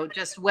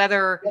 just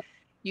whether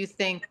you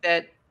think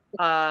that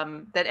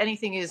that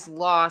anything is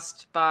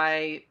lost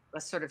by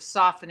a sort of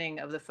softening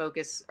of the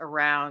focus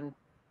around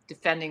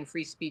defending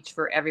free speech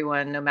for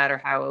everyone, no matter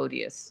how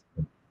odious?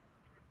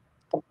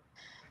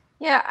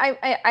 Yeah,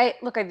 I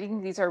look, I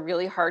think these are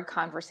really hard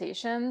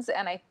conversations.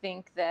 And I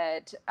think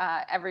that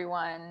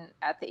everyone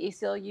at the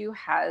ACLU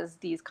has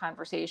these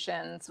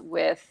conversations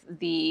with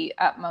the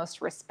utmost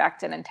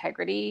respect and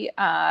integrity.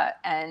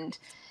 And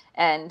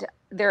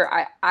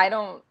there, I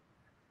don't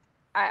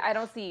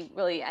see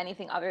really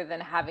anything other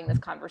than having this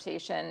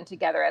conversation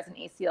together as an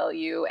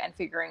ACLU and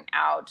figuring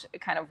out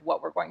kind of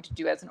what we're going to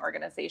do as an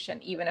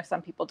organization, even if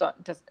some people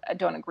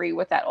don't agree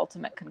with that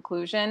ultimate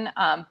conclusion.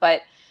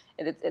 But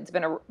it's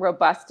been a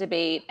robust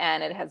debate,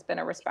 and it has been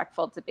a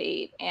respectful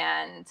debate,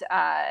 and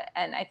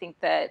I think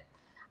that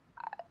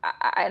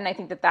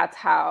that's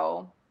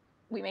how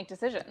we make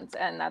decisions,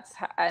 and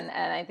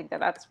I think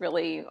that that's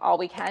really all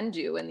we can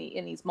do in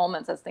these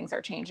moments as things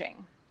are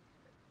changing.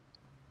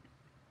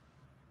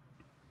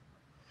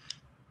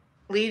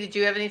 Lee, did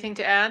you have anything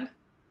to add?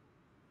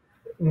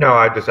 No,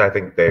 I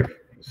think they've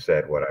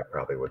said what I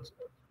probably would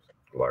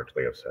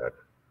largely have said.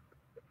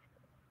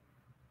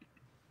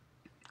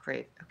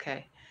 Great.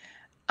 Okay.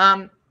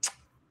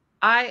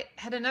 I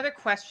had another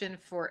question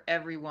for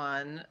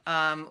everyone,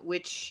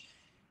 which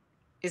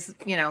is,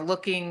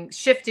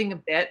 shifting a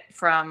bit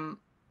from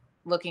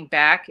looking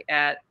back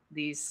at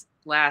these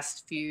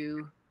last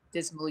few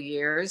dismal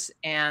years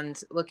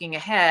and looking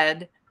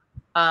ahead.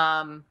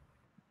 Well,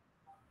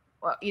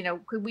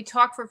 could we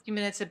talk for a few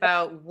minutes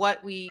about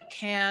what we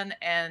can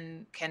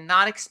and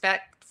cannot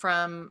expect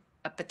from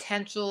a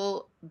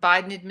potential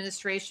Biden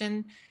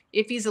administration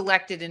if he's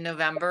elected in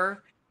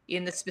November,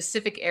 in the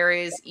specific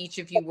areas each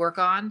of you work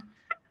on?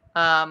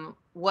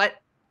 What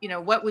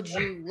would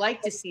you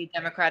like to see a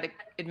Democratic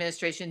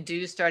administration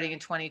do starting in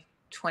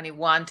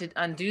 2021 to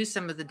undo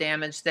some of the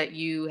damage that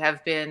you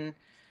have been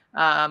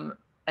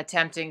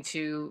attempting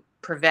to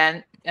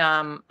prevent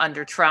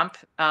under Trump?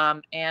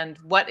 And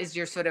what is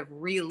your sort of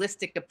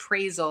realistic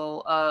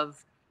appraisal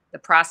of the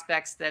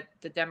prospects that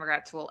the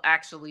Democrats will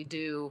actually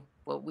do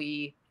what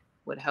we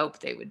would hope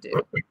they would do?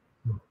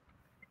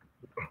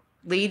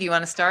 Lee, do you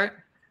want to start?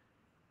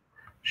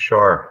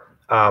 Sure.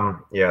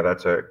 Yeah,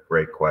 that's a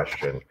great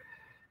question.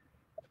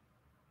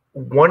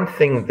 One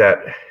thing that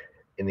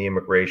in the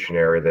immigration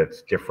area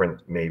that's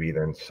different maybe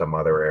than some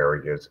other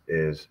areas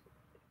is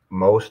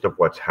most of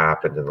what's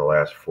happened in the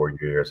last 4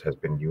 years has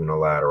been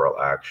unilateral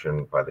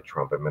action by the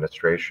Trump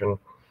administration,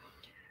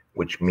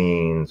 which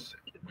means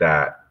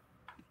that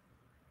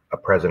a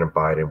President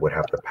Biden would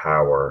have the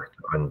power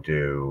to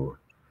undo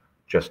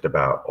just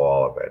about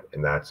all of it.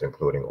 And that's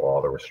including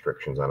all the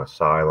restrictions on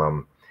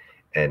asylum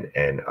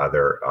and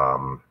other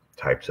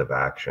types of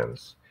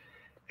actions.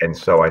 And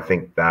so I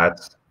think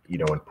that's,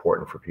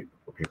 important for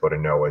people to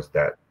know, is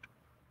that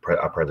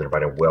President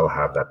Biden will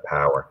have that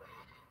power.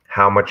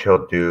 How much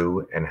he'll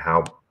do and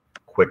how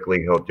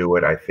quickly he'll do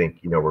it, I think,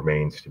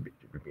 remains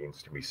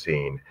to be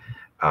seen.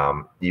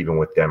 Even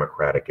with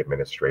Democratic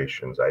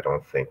administrations, I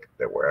don't think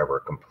that we're ever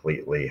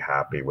completely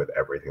happy with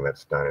everything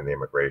that's done in the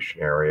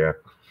immigration area.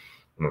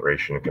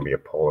 Immigration can be a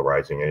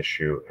polarizing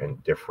issue,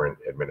 and different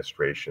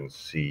administrations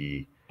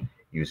see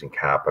using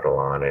capital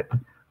on it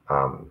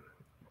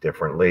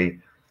differently.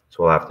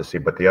 So we'll have to see.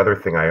 But the other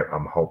thing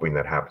I'm hoping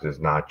that happens is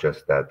not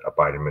just that a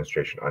Biden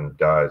administration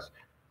undoes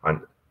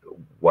on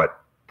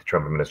what the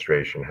Trump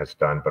administration has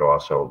done, but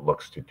also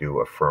looks to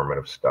do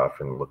affirmative stuff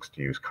and looks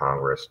to use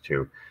Congress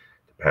to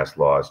pass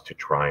laws to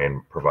try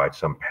and provide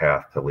some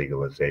path to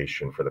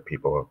legalization for the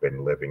people who have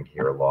been living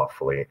here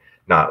lawfully,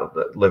 not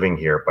living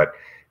here, but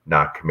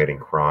not committing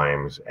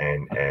crimes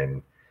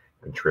and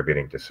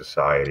contributing to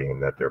society,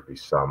 and that there be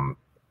some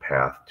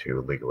path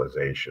to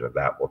legalization. Of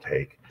that will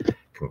take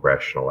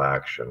congressional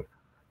action.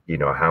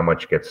 How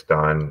much gets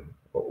done,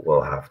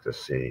 we'll have to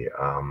see.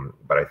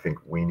 But I think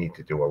we need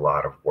to do a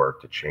lot of work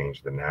to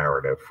change the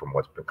narrative from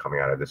what's been coming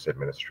out of this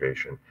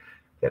administration,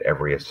 that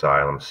every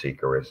asylum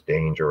seeker is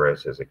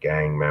dangerous, is a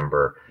gang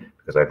member,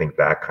 because I think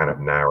that kind of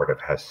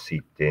narrative has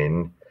seeped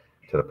in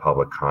to the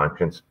public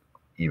conscience,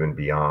 even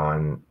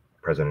beyond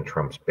President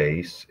Trump's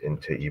base,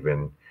 into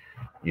even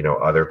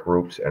other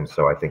groups. And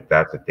so I think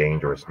that's a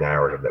dangerous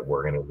narrative that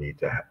we're going to need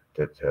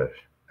to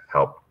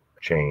help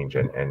change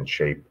and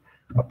shape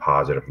a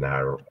positive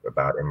narrative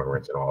about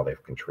immigrants and all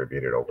they've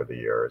contributed over the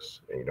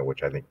years,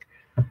 which I think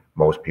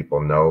most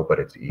people know, but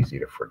it's easy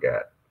to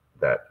forget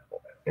that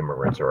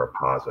immigrants are a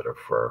positive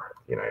for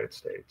the United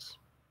States.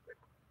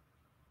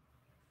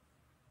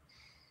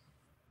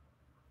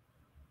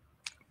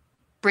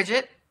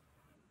 Brigitte,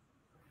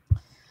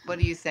 what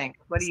do you think?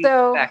 What do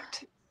you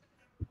expect?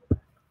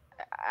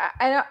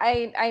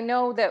 I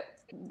know that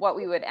what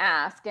we would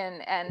ask,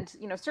 and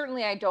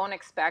certainly I don't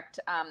expect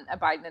a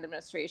Biden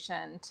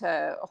administration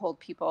to hold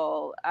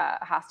people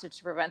hostage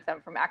to prevent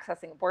them from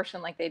accessing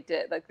abortion like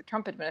the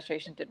Trump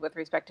administration did with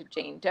respect to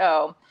Jane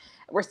Doe.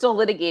 We're still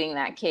litigating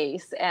that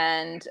case,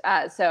 and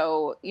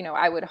so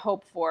I would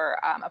hope for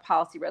a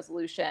policy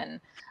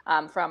resolution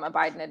from a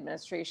Biden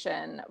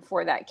administration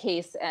for that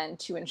case, and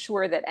to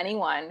ensure that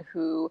anyone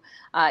who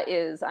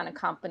is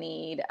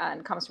unaccompanied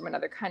and comes from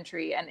another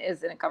country and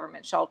is in a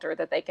government shelter,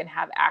 that they can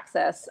have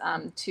access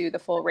to the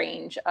full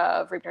range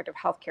of reproductive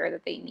health care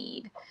that they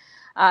need.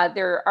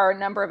 There are a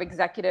number of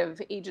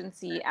executive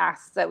agency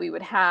asks that we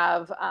would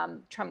have.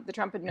 The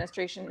Trump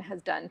administration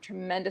has done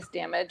tremendous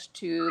damage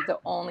to the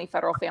only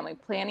federal family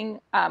planning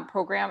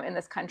program in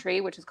this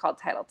country, which is called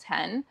Title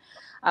X.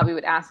 We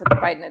would ask that the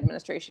Biden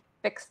administration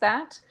fix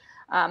that.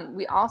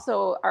 We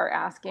also are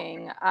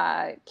asking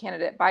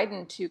candidate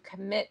Biden to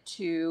commit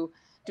to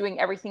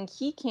doing everything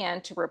he can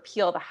to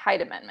repeal the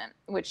Hyde Amendment,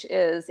 which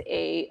is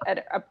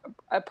an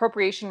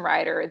appropriation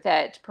rider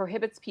that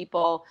prohibits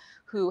people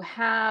who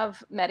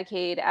have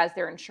Medicaid as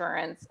their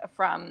insurance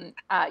from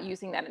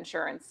using that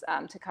insurance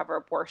to cover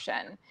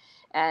abortion.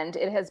 And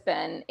it has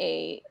been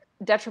a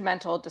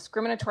detrimental,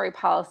 discriminatory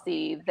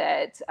policy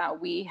that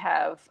we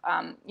have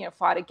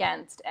fought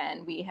against,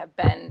 and we have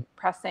been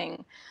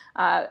pressing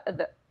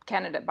the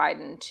candidate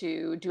Biden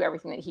to do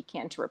everything that he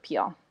can to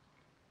repeal.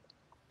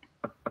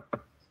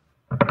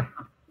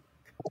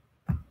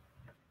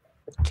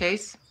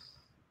 Chase?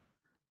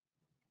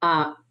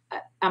 I'm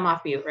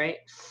off mute, right?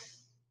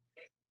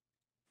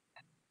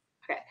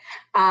 Okay.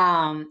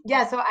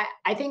 Yeah, so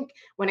I think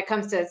when it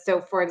comes to,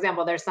 so for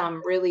example, there's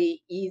some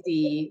really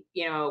easy,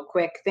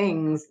 quick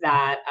things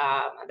that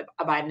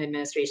a Biden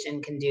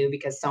administration can do,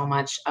 because so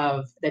much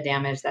of the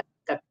damage that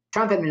the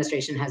Trump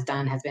administration has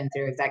done has been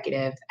through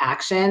executive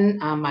action,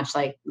 much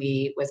like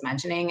Lee was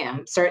mentioning,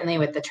 and certainly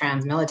with the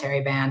trans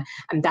military ban.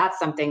 And that's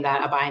something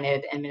that a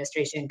Biden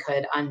administration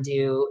could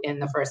undo in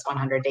the first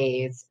 100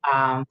 days.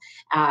 And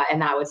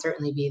that would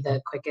certainly be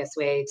the quickest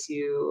way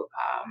to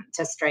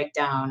strike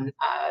down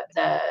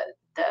the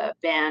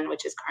ban,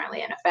 which is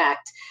currently in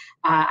effect.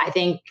 I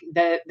think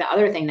the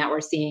other thing that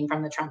we're seeing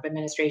from the Trump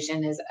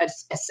administration is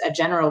a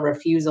general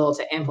refusal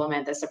to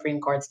implement the Supreme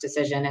Court's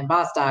decision in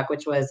Bostock,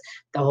 which was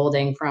the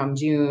holding from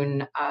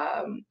June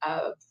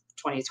of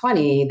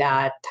 2020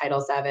 that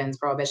Title VII's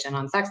prohibition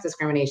on sex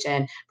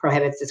discrimination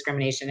prohibits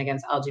discrimination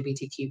against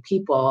LGBTQ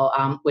people,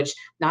 which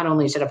not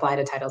only should apply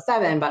to Title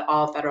VII, but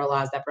all federal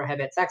laws that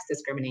prohibit sex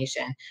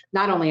discrimination.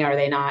 Not only are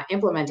they not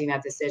implementing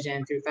that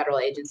decision through federal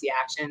agency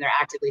action, they're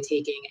actively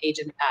taking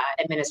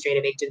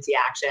administrative agency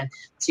action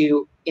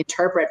to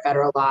interpret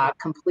federal law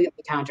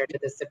completely counter to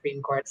the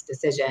Supreme Court's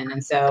decision.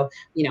 And so,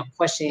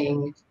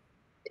 pushing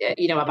a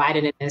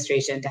Biden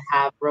administration to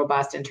have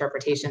robust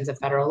interpretations of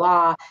federal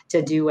law,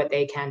 to do what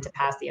they can to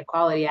pass the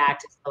Equality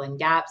Act, to fill in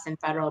gaps in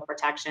federal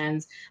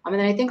protections. And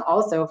then I think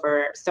also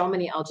for so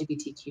many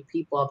LGBTQ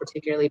people,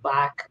 particularly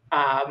Black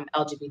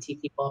LGBT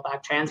people,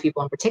 Black trans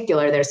people in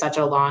particular, there's such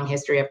a long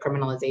history of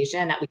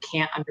criminalization that we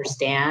can't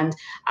understand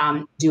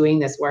doing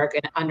this work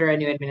under a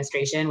new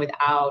administration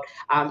without,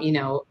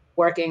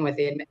 working with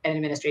the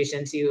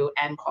administration to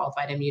end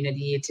qualified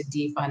immunity, to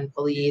defund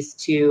police,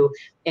 to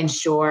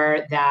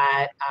ensure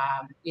that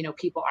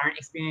people aren't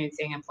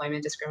experiencing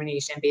employment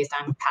discrimination based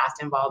on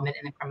past involvement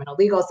in the criminal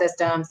legal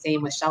system.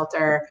 Same with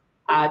shelter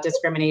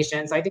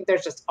discrimination. So I think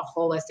there's just a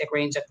holistic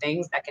range of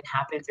things that can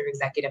happen through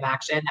executive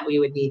action that we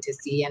would need to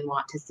see and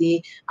want to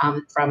see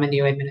from a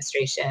new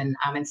administration.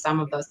 And some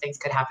of those things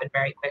could happen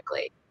very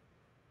quickly.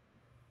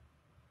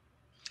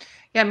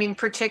 Yeah,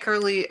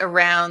 particularly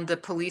around the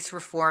police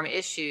reform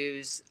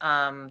issues,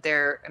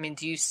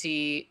 do you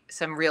see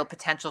some real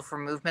potential for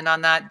movement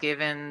on that,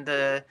 given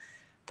the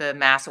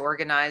mass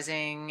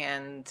organizing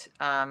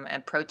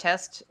and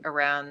protest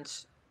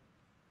around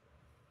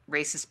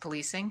racist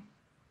policing?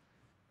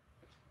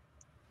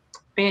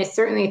 I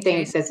certainly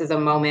think this is a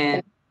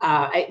moment.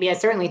 I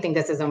certainly think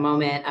this is a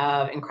moment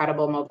of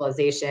incredible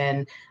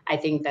mobilization. I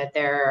think that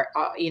there,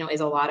 is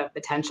a lot of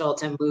potential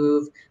to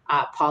move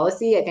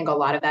policy. I think a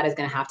lot of that is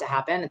going to have to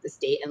happen at the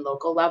state and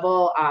local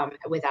level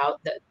without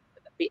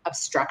the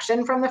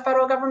obstruction from the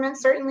federal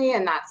government, certainly.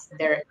 And that's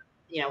there,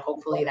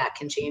 hopefully that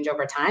can change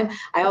over time.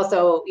 I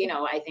also,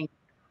 I think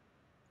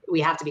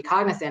we have to be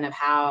cognizant of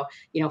how,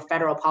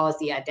 federal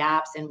policy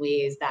adapts in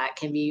ways that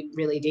can be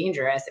really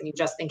dangerous.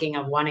 Just thinking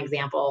of one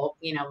example,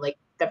 like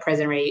the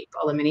Prison Rape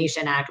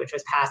Elimination Act, which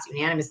was passed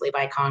unanimously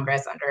by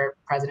Congress under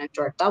President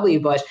George W.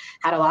 Bush,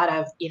 had a lot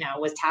of,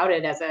 was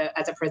touted as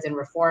a prison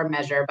reform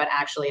measure, but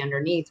actually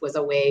underneath was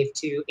a way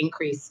to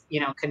increase,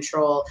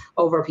 control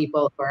over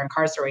people who are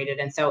incarcerated.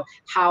 And so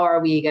how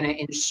are we going to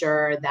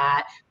ensure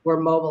that we're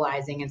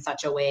mobilizing in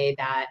such a way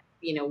that,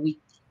 we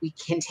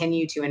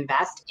continue to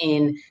invest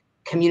in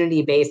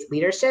community-based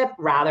leadership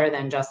rather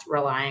than just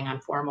relying on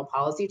formal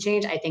policy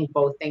change? I think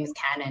both things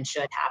can and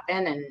should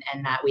happen,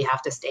 and that we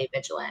have to stay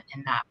vigilant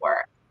in that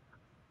work.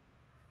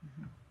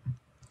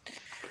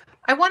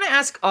 I want to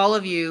ask all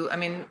of you, I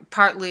mean,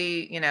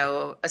 partly,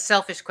 a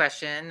selfish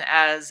question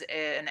as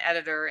an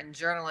editor and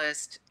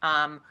journalist.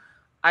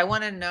 I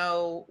want to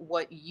know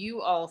what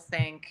you all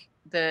think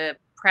the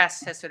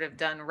press has sort of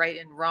done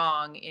right and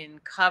wrong in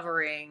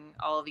covering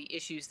all of the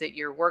issues that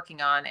you're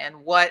working on, and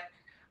what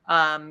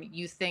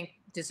you think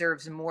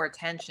deserves more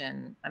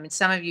attention. I mean,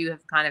 some of you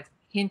have kind of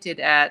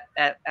hinted at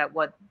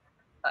what,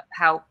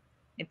 how,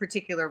 in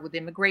particular with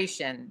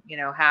immigration,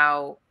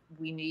 how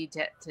we need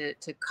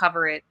to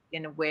cover it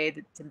in a way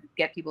that to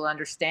get people to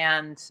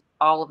understand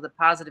all of the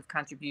positive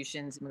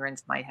contributions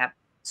immigrants might have.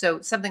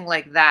 So something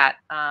like that.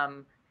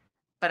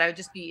 But I would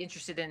just be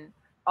interested in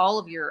all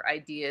of your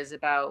ideas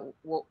about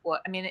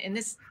what I mean, in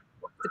the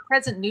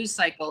present news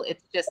cycle,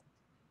 it's just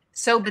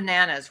so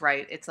bananas,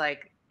 right? It's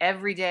like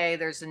every day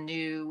there's a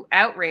new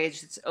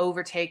outrage that's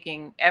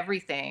overtaking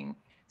everything.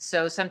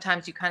 So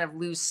sometimes you kind of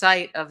lose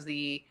sight of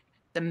the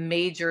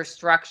major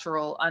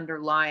structural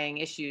underlying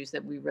issues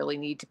that we really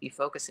need to be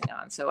focusing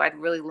on. So I'd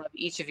really love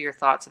each of your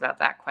thoughts about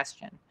that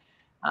question.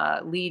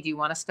 Lee, do you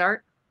want to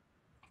start?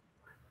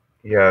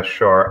 Yeah,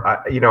 sure.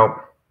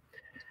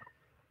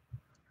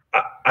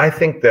 I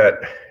think that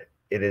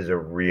it is a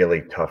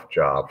really tough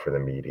job for the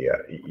media.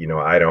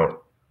 I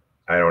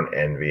don't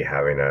envy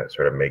having to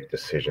sort of make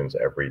decisions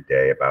every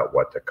day about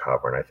what to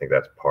cover. And I think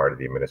that's part of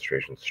the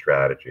administration's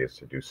strategy, is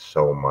to do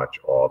so much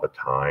all the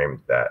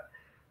time that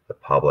the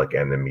public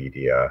and the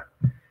media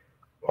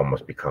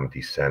almost become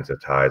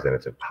desensitized, and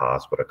it's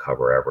impossible to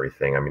cover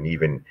everything. I mean,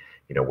 even,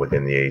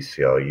 within the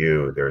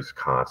ACLU, there's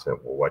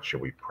constant, well, what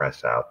should we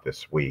press out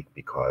this week?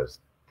 Because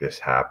this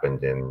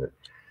happened in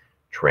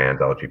trans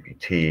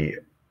LGBT,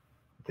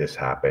 this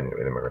happened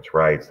in immigrants'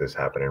 rights, this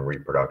happened in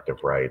reproductive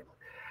rights.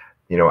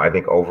 I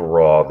think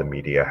overall the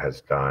media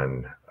has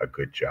done a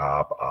good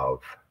job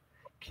of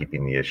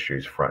keeping the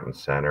issues front and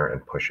center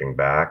and pushing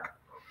back.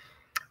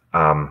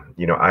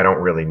 I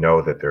don't really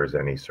know that there's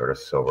any sort of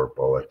silver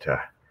bullet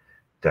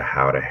to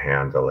how to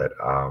handle it.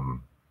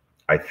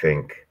 I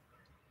think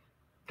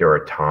there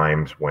are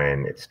times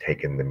when it's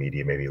taken the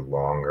media maybe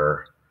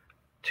longer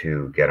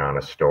to get on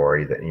a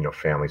story. That,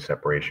 family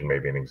separation may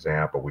be an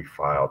example. We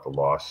filed the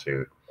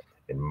lawsuit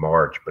in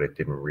March, but it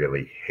didn't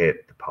really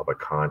hit the public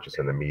conscious,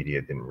 and the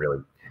media didn't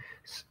really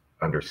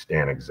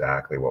understand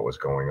exactly what was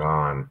going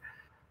on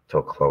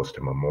till close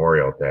to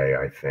Memorial Day,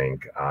 I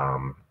think.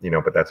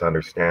 But that's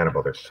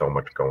understandable. There's so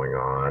much going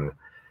on.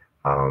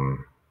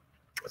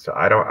 So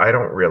I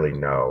don't really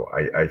know.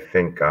 I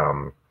think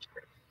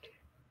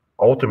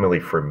ultimately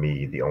for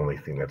me, the only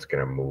thing that's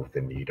going to move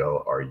the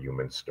needle are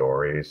human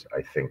stories.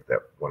 I think that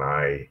when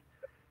I,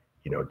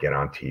 get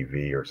on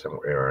TV or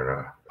somewhere in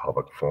a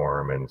public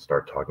forum and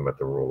start talking about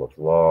the rule of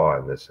law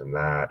and this and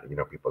that,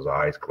 people's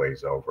eyes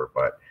glaze over.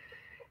 But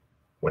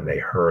when they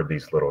heard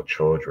these little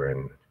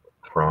children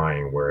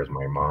crying, "Where's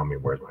my mommy?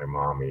 Where's my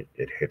mommy?"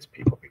 it hits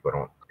people. People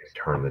don't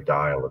turn the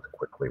dial as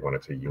quickly when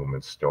it's a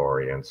human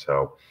story. And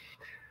so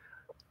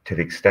to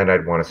the extent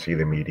I'd want to see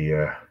the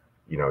media,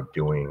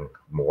 doing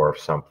more of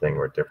something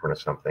or different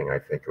of something, I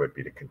think it would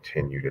be to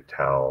continue to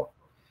tell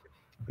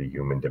the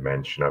human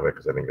dimension of it,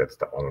 because I think that's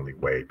the only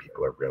way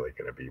people are really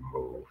going to be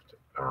moved.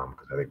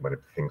 Because I think when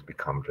things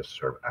become just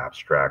sort of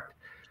abstract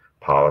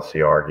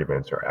policy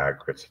arguments or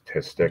aggregate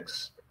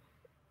statistics,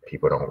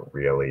 people don't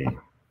really,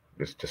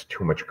 there's just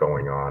too much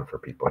going on for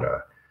people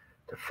to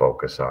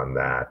focus on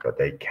that. But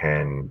they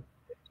can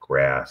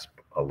grasp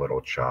a little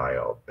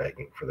child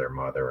begging for their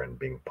mother and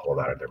being pulled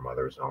out of their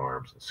mother's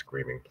arms and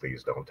screaming,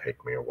 "Please don't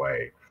take me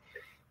away."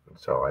 And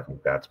so I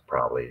think that's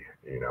probably,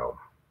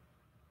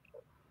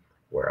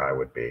 where I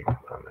would be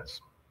on this.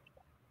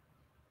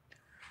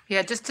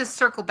 Yeah, just to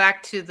circle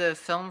back to the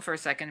film for a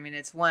second. I mean,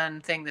 it's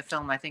one thing the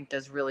film I think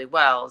does really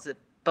well is it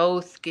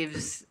both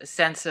gives a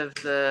sense of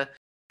the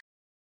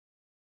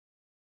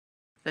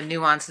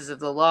nuances of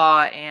the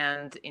law,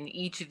 and in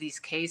each of these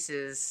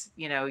cases,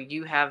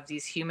 you have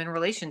these human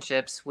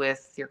relationships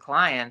with your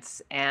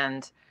clients,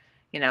 and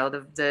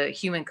the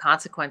human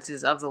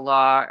consequences of the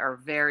law are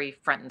very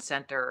front and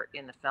center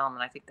in the film,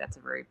 and I think that's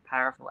a very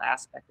powerful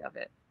aspect of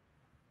it.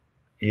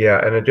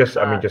 Yeah, and just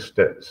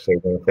to say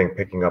one thing,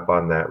 picking up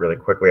on that really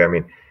quickly,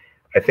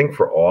 I think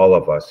for all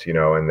of us, and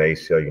the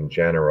ACLU in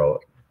general,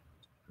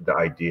 the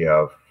idea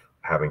of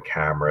having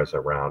cameras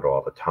around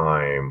all the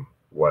time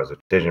was a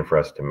decision for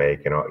us to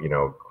make, and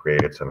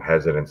created some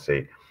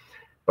hesitancy.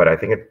 But I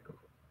think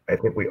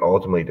we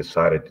ultimately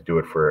decided to do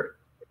it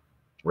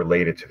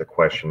related to the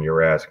question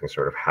you're asking,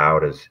 sort of how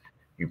does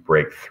you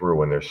break through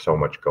when there's so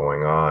much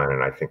going on?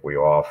 And I think we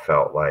all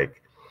felt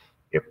like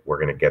if we're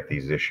going to get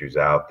these issues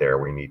out there,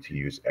 we need to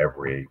use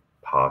every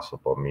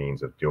possible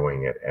means of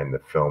doing it. And the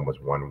film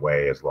was one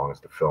way, as long as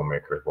the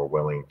filmmakers were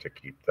willing to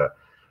keep the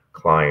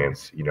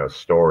clients,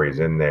 stories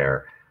in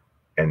there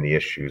and the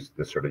issues,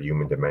 the sort of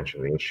human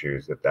dimension of the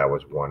issues, that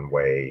was one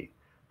way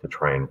to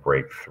try and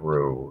break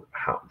through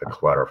the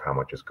clutter of how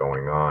much is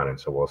going on. And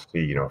so we'll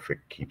see, if it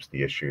keeps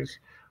the issues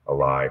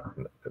alive,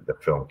 the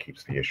film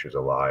keeps the issues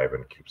alive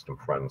and keeps them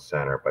front and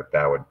center. But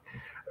I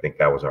think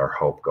that was our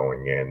hope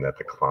going in, that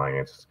the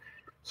clients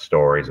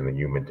stories and the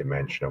human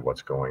dimension of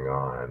what's going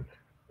on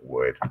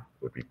would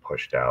be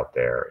pushed out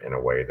there in a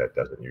way that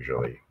doesn't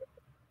usually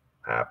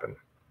happen.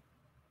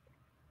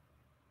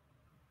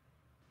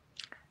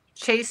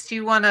 Chase, do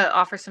you want to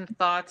offer some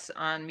thoughts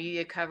on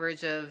media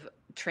coverage of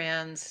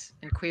trans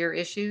and queer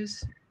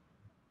issues?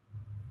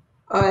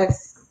 Oh, I have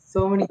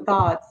so many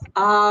thoughts.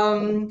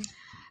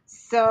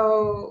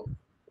 So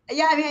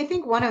yeah, I mean, I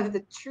think one of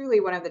the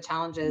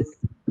challenges,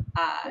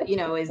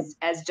 is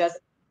as just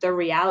the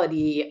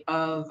reality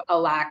of a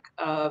lack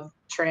of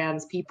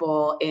trans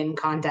people in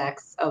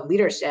contexts of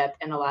leadership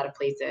in a lot of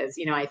places.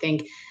 I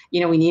think,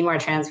 we need more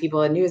trans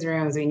people in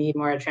newsrooms. We need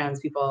more trans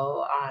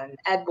people on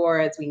ed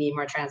boards. We need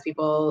more trans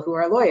people who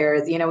are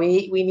lawyers.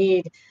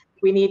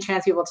 We need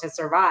trans people to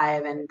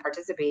survive and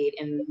participate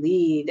and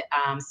lead,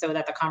 so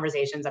that the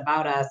conversations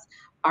about us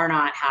are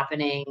not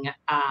happening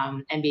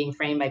and being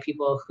framed by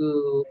people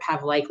who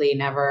have likely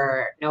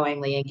never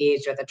knowingly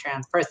engaged with a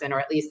trans person, or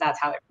at least that's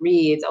how it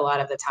reads a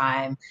lot of the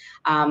time.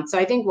 So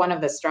I think one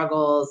of the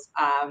struggles,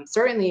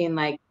 certainly in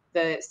like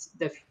the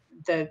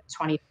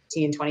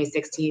 2015,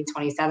 2016,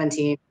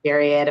 2017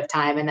 period of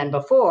time, and then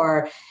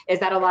before, is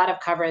that a lot of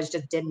coverage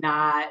just did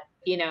not,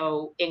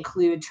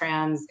 include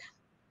trans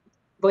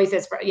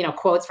voices,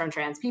 quotes from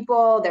trans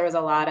people. There was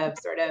a lot of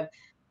sort of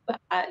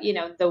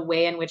the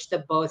way in which the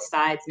both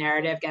sides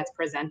narrative gets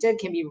presented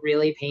can be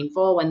really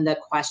painful when the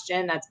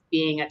question that's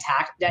being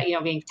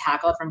being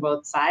tackled from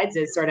both sides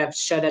is sort of,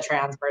 should a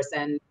trans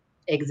person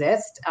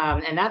exist?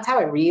 And that's how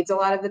it reads a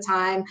lot of the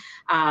time.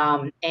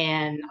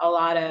 And a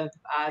lot of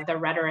the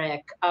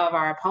rhetoric of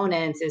our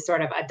opponents is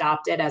sort of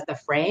adopted as the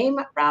frame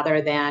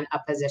rather than a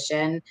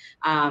position.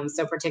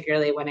 So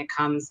particularly when it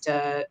comes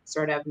to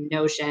sort of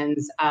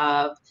notions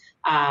of,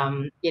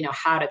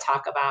 how to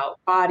talk about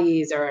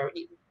bodies, or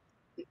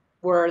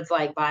words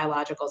like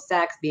biological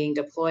sex being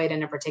deployed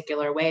in a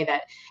particular way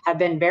that have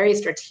been very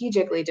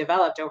strategically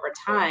developed over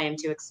time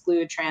to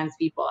exclude trans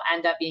people,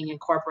 end up being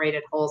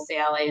incorporated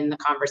wholesale in the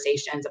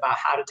conversations about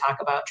how to talk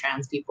about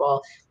trans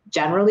people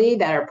generally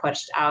that are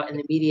pushed out in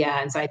the media.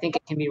 And so I think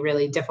it can be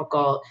really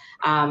difficult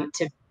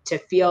to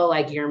feel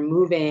like you're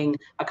moving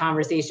a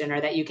conversation,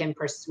 or that you can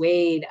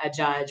persuade a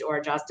judge or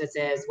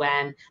justices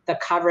when the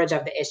coverage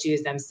of the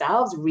issues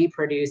themselves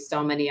reproduce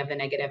so many of the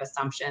negative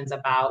assumptions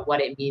about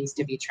what it means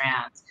to be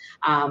trans.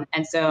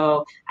 And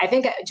so I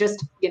think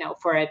just,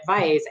 for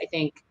advice, I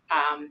think,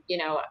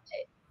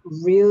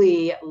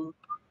 really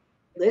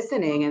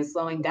listening and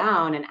slowing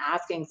down and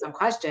asking some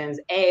questions.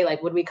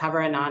 Like, would we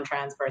cover a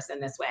non-trans person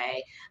this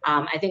way?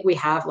 I think we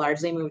have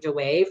largely moved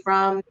away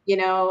from,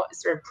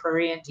 sort of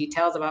prurient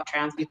details about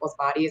trans people's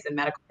bodies and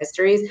medical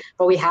histories,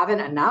 but we haven't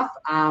enough.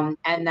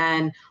 And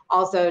then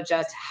also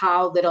just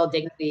how little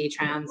dignity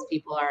trans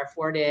people are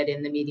afforded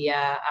in the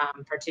media,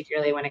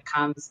 particularly when it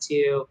comes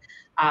to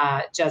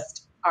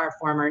just our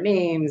former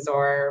names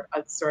or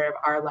sort of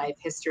our life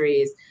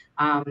histories.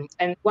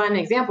 And one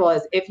example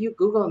is, if you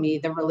Google me,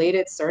 the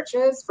related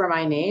searches for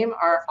my name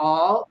are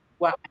all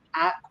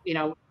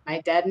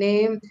my dead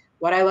name,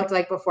 what I looked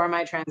like before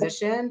my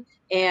transition,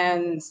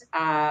 and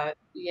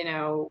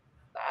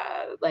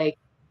like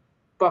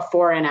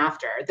before and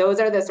after. Those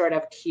are the sort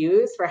of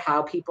cues for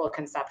how people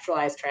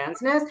conceptualize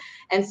transness.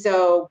 And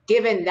so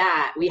given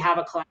that, we have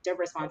a collective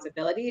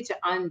responsibility to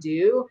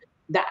undo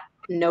that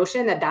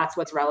notion that that's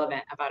what's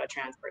relevant about a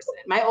trans person.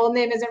 My old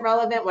name isn't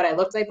relevant. What I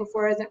looked like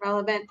before isn't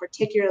relevant,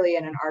 particularly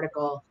in an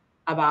article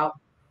about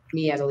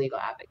me as a legal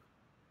advocate.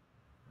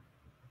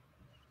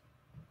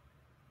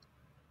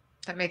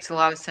 That makes a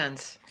lot of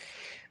sense.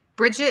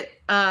 Brigitte,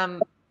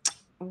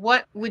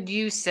 what would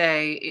you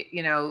say,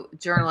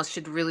 journalists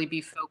should really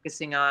be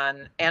focusing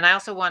on? And I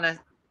also want to,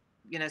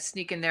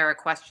 sneak in there a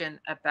question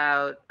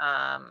about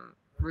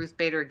Ruth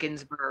Bader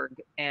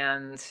Ginsburg.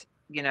 And,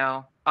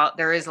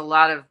 there is a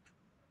lot of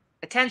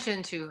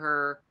attention to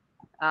her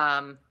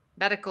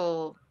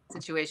medical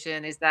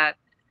situation.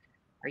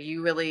 Are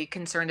you really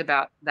concerned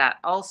about that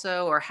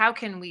also? Or how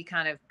can we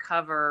kind of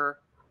cover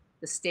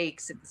the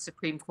stakes at the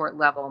Supreme Court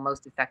level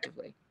most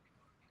effectively?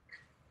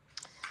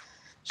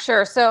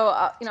 Sure. So,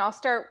 I'll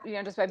start,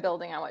 just by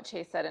building on what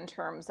Chase said in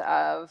terms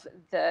of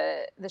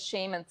the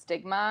shame and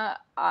stigma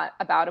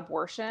about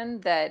abortion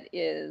that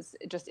is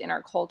just in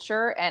our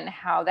culture, and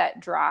how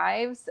that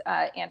drives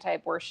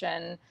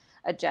anti-abortion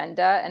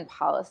agenda and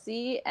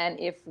policy. And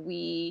if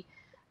we,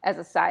 as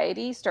a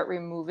society, start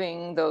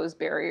removing those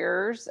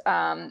barriers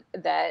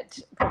that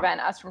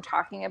prevent us from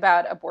talking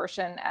about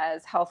abortion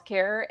as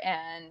healthcare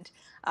and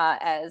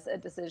as a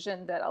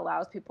decision that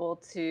allows people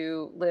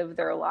to live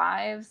their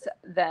lives,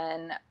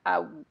 then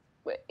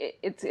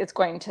it's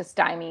going to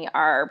stymie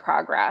our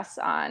progress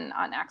on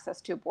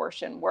access to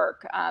abortion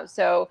work.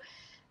 So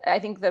I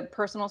think the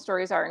personal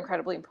stories are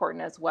incredibly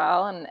important as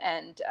well.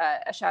 And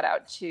a shout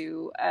out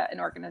to an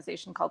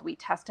organization called We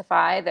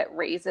Testify that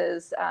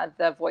raises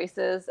the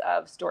voices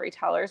of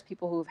storytellers,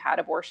 people who've had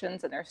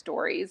abortions and their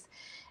stories.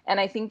 And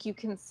I think you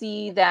can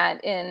see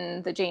that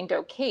in the Jane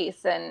Doe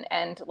case.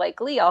 And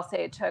like Lee, I'll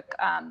say it took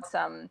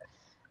some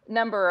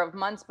number of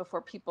months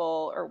before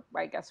people, or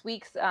I guess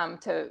weeks,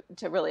 to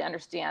really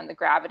understand the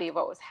gravity of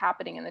what was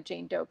happening in the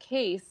Jane Doe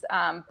case.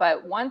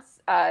 But once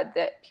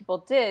that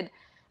people did,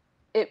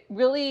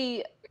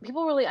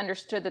 people really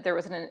understood that there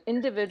was an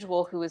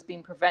individual who was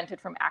being prevented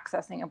from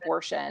accessing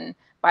abortion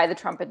by the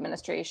Trump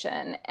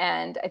administration,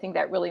 and I think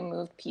that really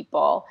moved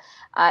people.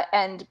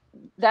 And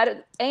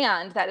that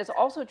is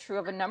also true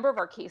of a number of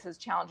our cases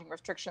challenging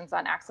restrictions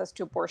on access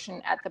to abortion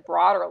at the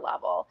broader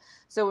level.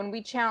 So when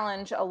we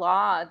challenge a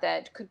law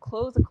that could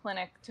close a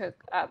clinic to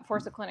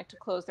force a clinic to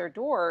close their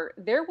door,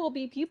 there will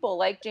be people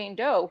like Jane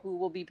Doe who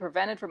will be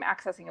prevented from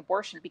accessing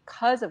abortion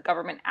because of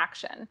government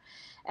action.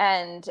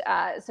 And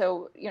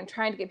so,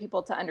 trying to get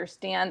people to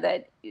understand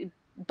that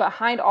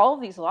behind all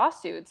of these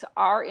lawsuits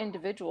are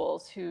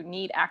individuals who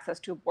need access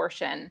to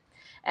abortion,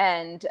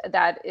 and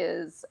that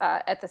is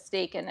at the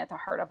stake and at the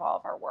heart of all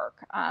of our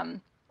work.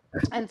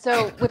 And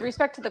so, with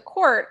respect to the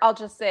court, I'll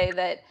just say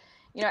that,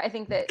 I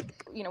think that,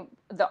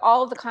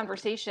 all of the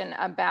conversation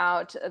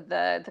about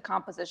the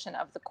composition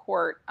of the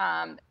court,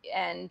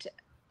 and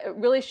it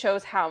really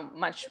shows how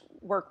much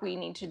work we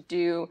need to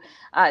do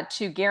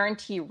to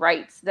guarantee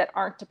rights that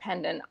aren't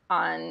dependent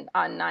on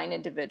 9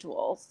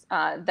 individuals,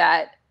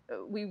 that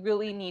we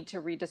really need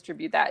to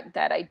redistribute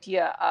that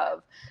idea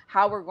of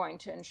how we're going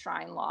to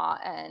enshrine law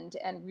and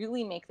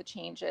really make the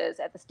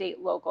changes at the state,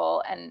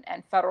 local, and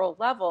federal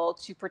level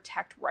to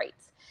protect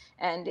rights.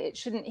 And it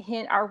shouldn't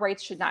our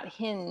rights should not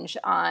hinge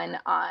on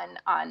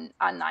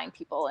 9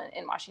 people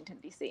in Washington,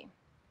 D.C.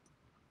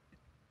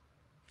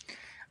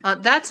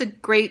 That's a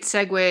great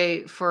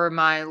segue for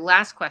my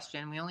last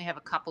question. We only have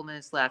a couple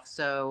minutes left,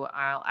 so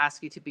I'll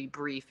ask you to be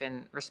brief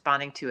in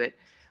responding to it.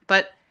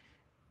 But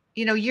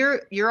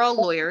you're all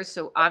lawyers,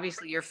 so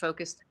obviously you're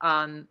focused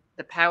on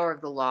the power of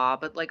the law.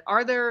 But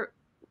are there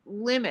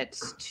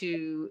limits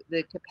to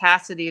the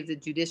capacity of the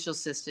judicial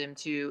system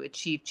to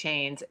achieve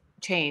change?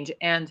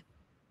 And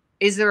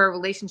is there a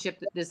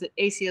relationship? Does the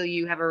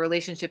ACLU have a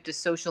relationship to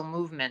social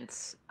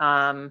movements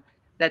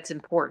that's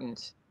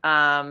important?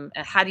 And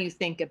how do you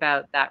think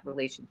about that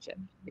relationship?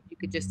 If you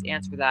could just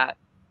answer that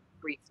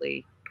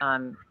briefly,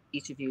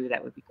 each of you,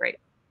 that would be great.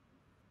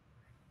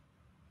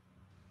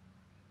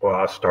 Well,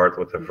 I'll start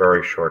with a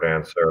very short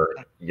answer.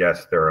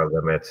 Yes, there are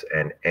limits,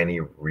 and any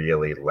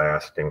really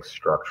lasting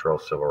structural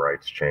civil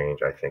rights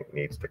change, I think,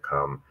 needs to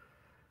come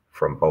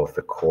from both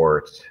the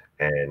courts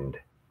and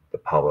the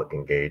public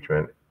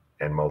engagement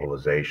and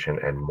mobilization,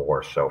 and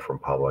more so from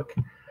public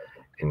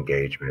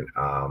engagement.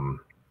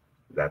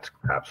 That's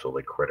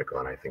absolutely critical,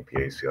 and I think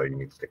the ACLU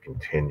needs to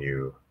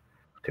continue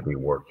to be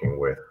working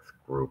with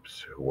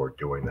groups who are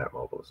doing that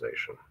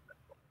mobilization.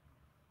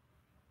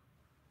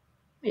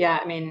 Yeah,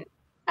 I mean,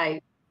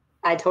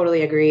 I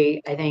totally agree.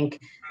 I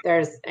think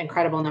there's an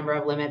incredible number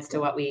of limits to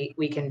what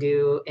we can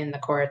do in the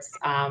courts,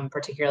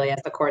 particularly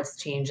as the courts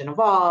change and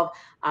evolve.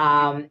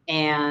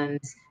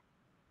 And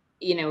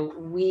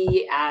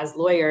we as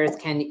lawyers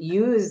can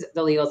use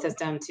the legal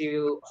system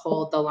to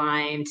hold the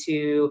line,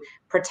 to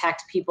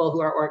protect people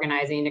who are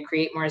organizing, to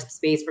create more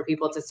space for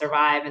people to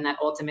survive. And that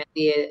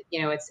ultimately,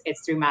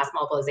 it's through mass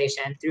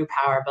mobilization, through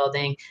power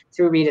building,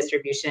 through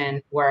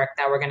redistribution work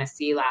that we're going to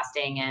see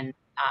lasting and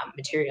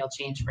material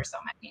change for so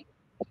many.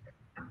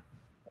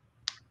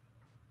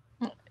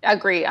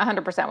 Agree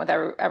 100% with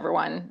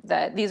everyone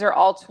that these are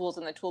all tools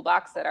in the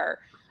toolbox that are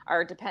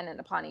dependent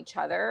upon each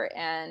other,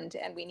 and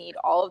we need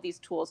all of these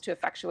tools to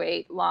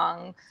effectuate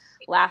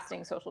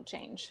long-lasting social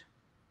change.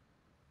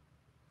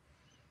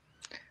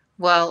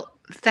 Well,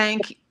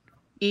 thank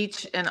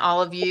each and all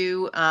of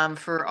you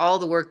for all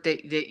the work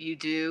that you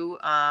do,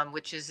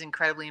 which is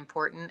incredibly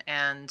important,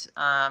 and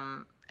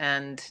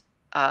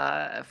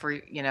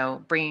for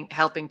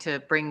helping to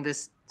bring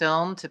this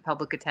film to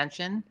public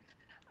attention.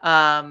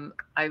 And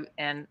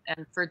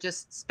for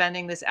just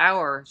spending this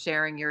hour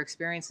sharing your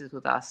experiences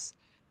with us.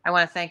 I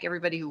want to thank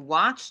everybody who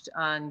watched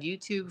on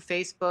YouTube,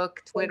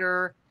 Facebook,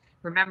 Twitter.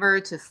 Remember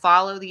to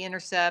follow the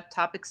Intercept,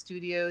 Topic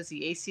Studios,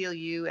 the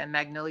ACLU, and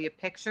Magnolia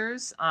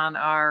Pictures on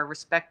our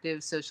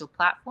respective social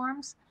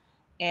platforms.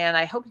 And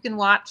I hope you can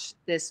watch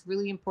this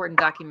really important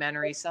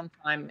documentary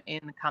sometime in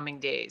the coming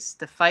days.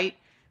 The Fight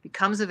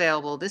becomes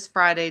available this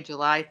Friday,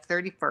 July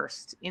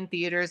 31st, in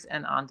theaters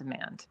and on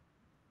demand.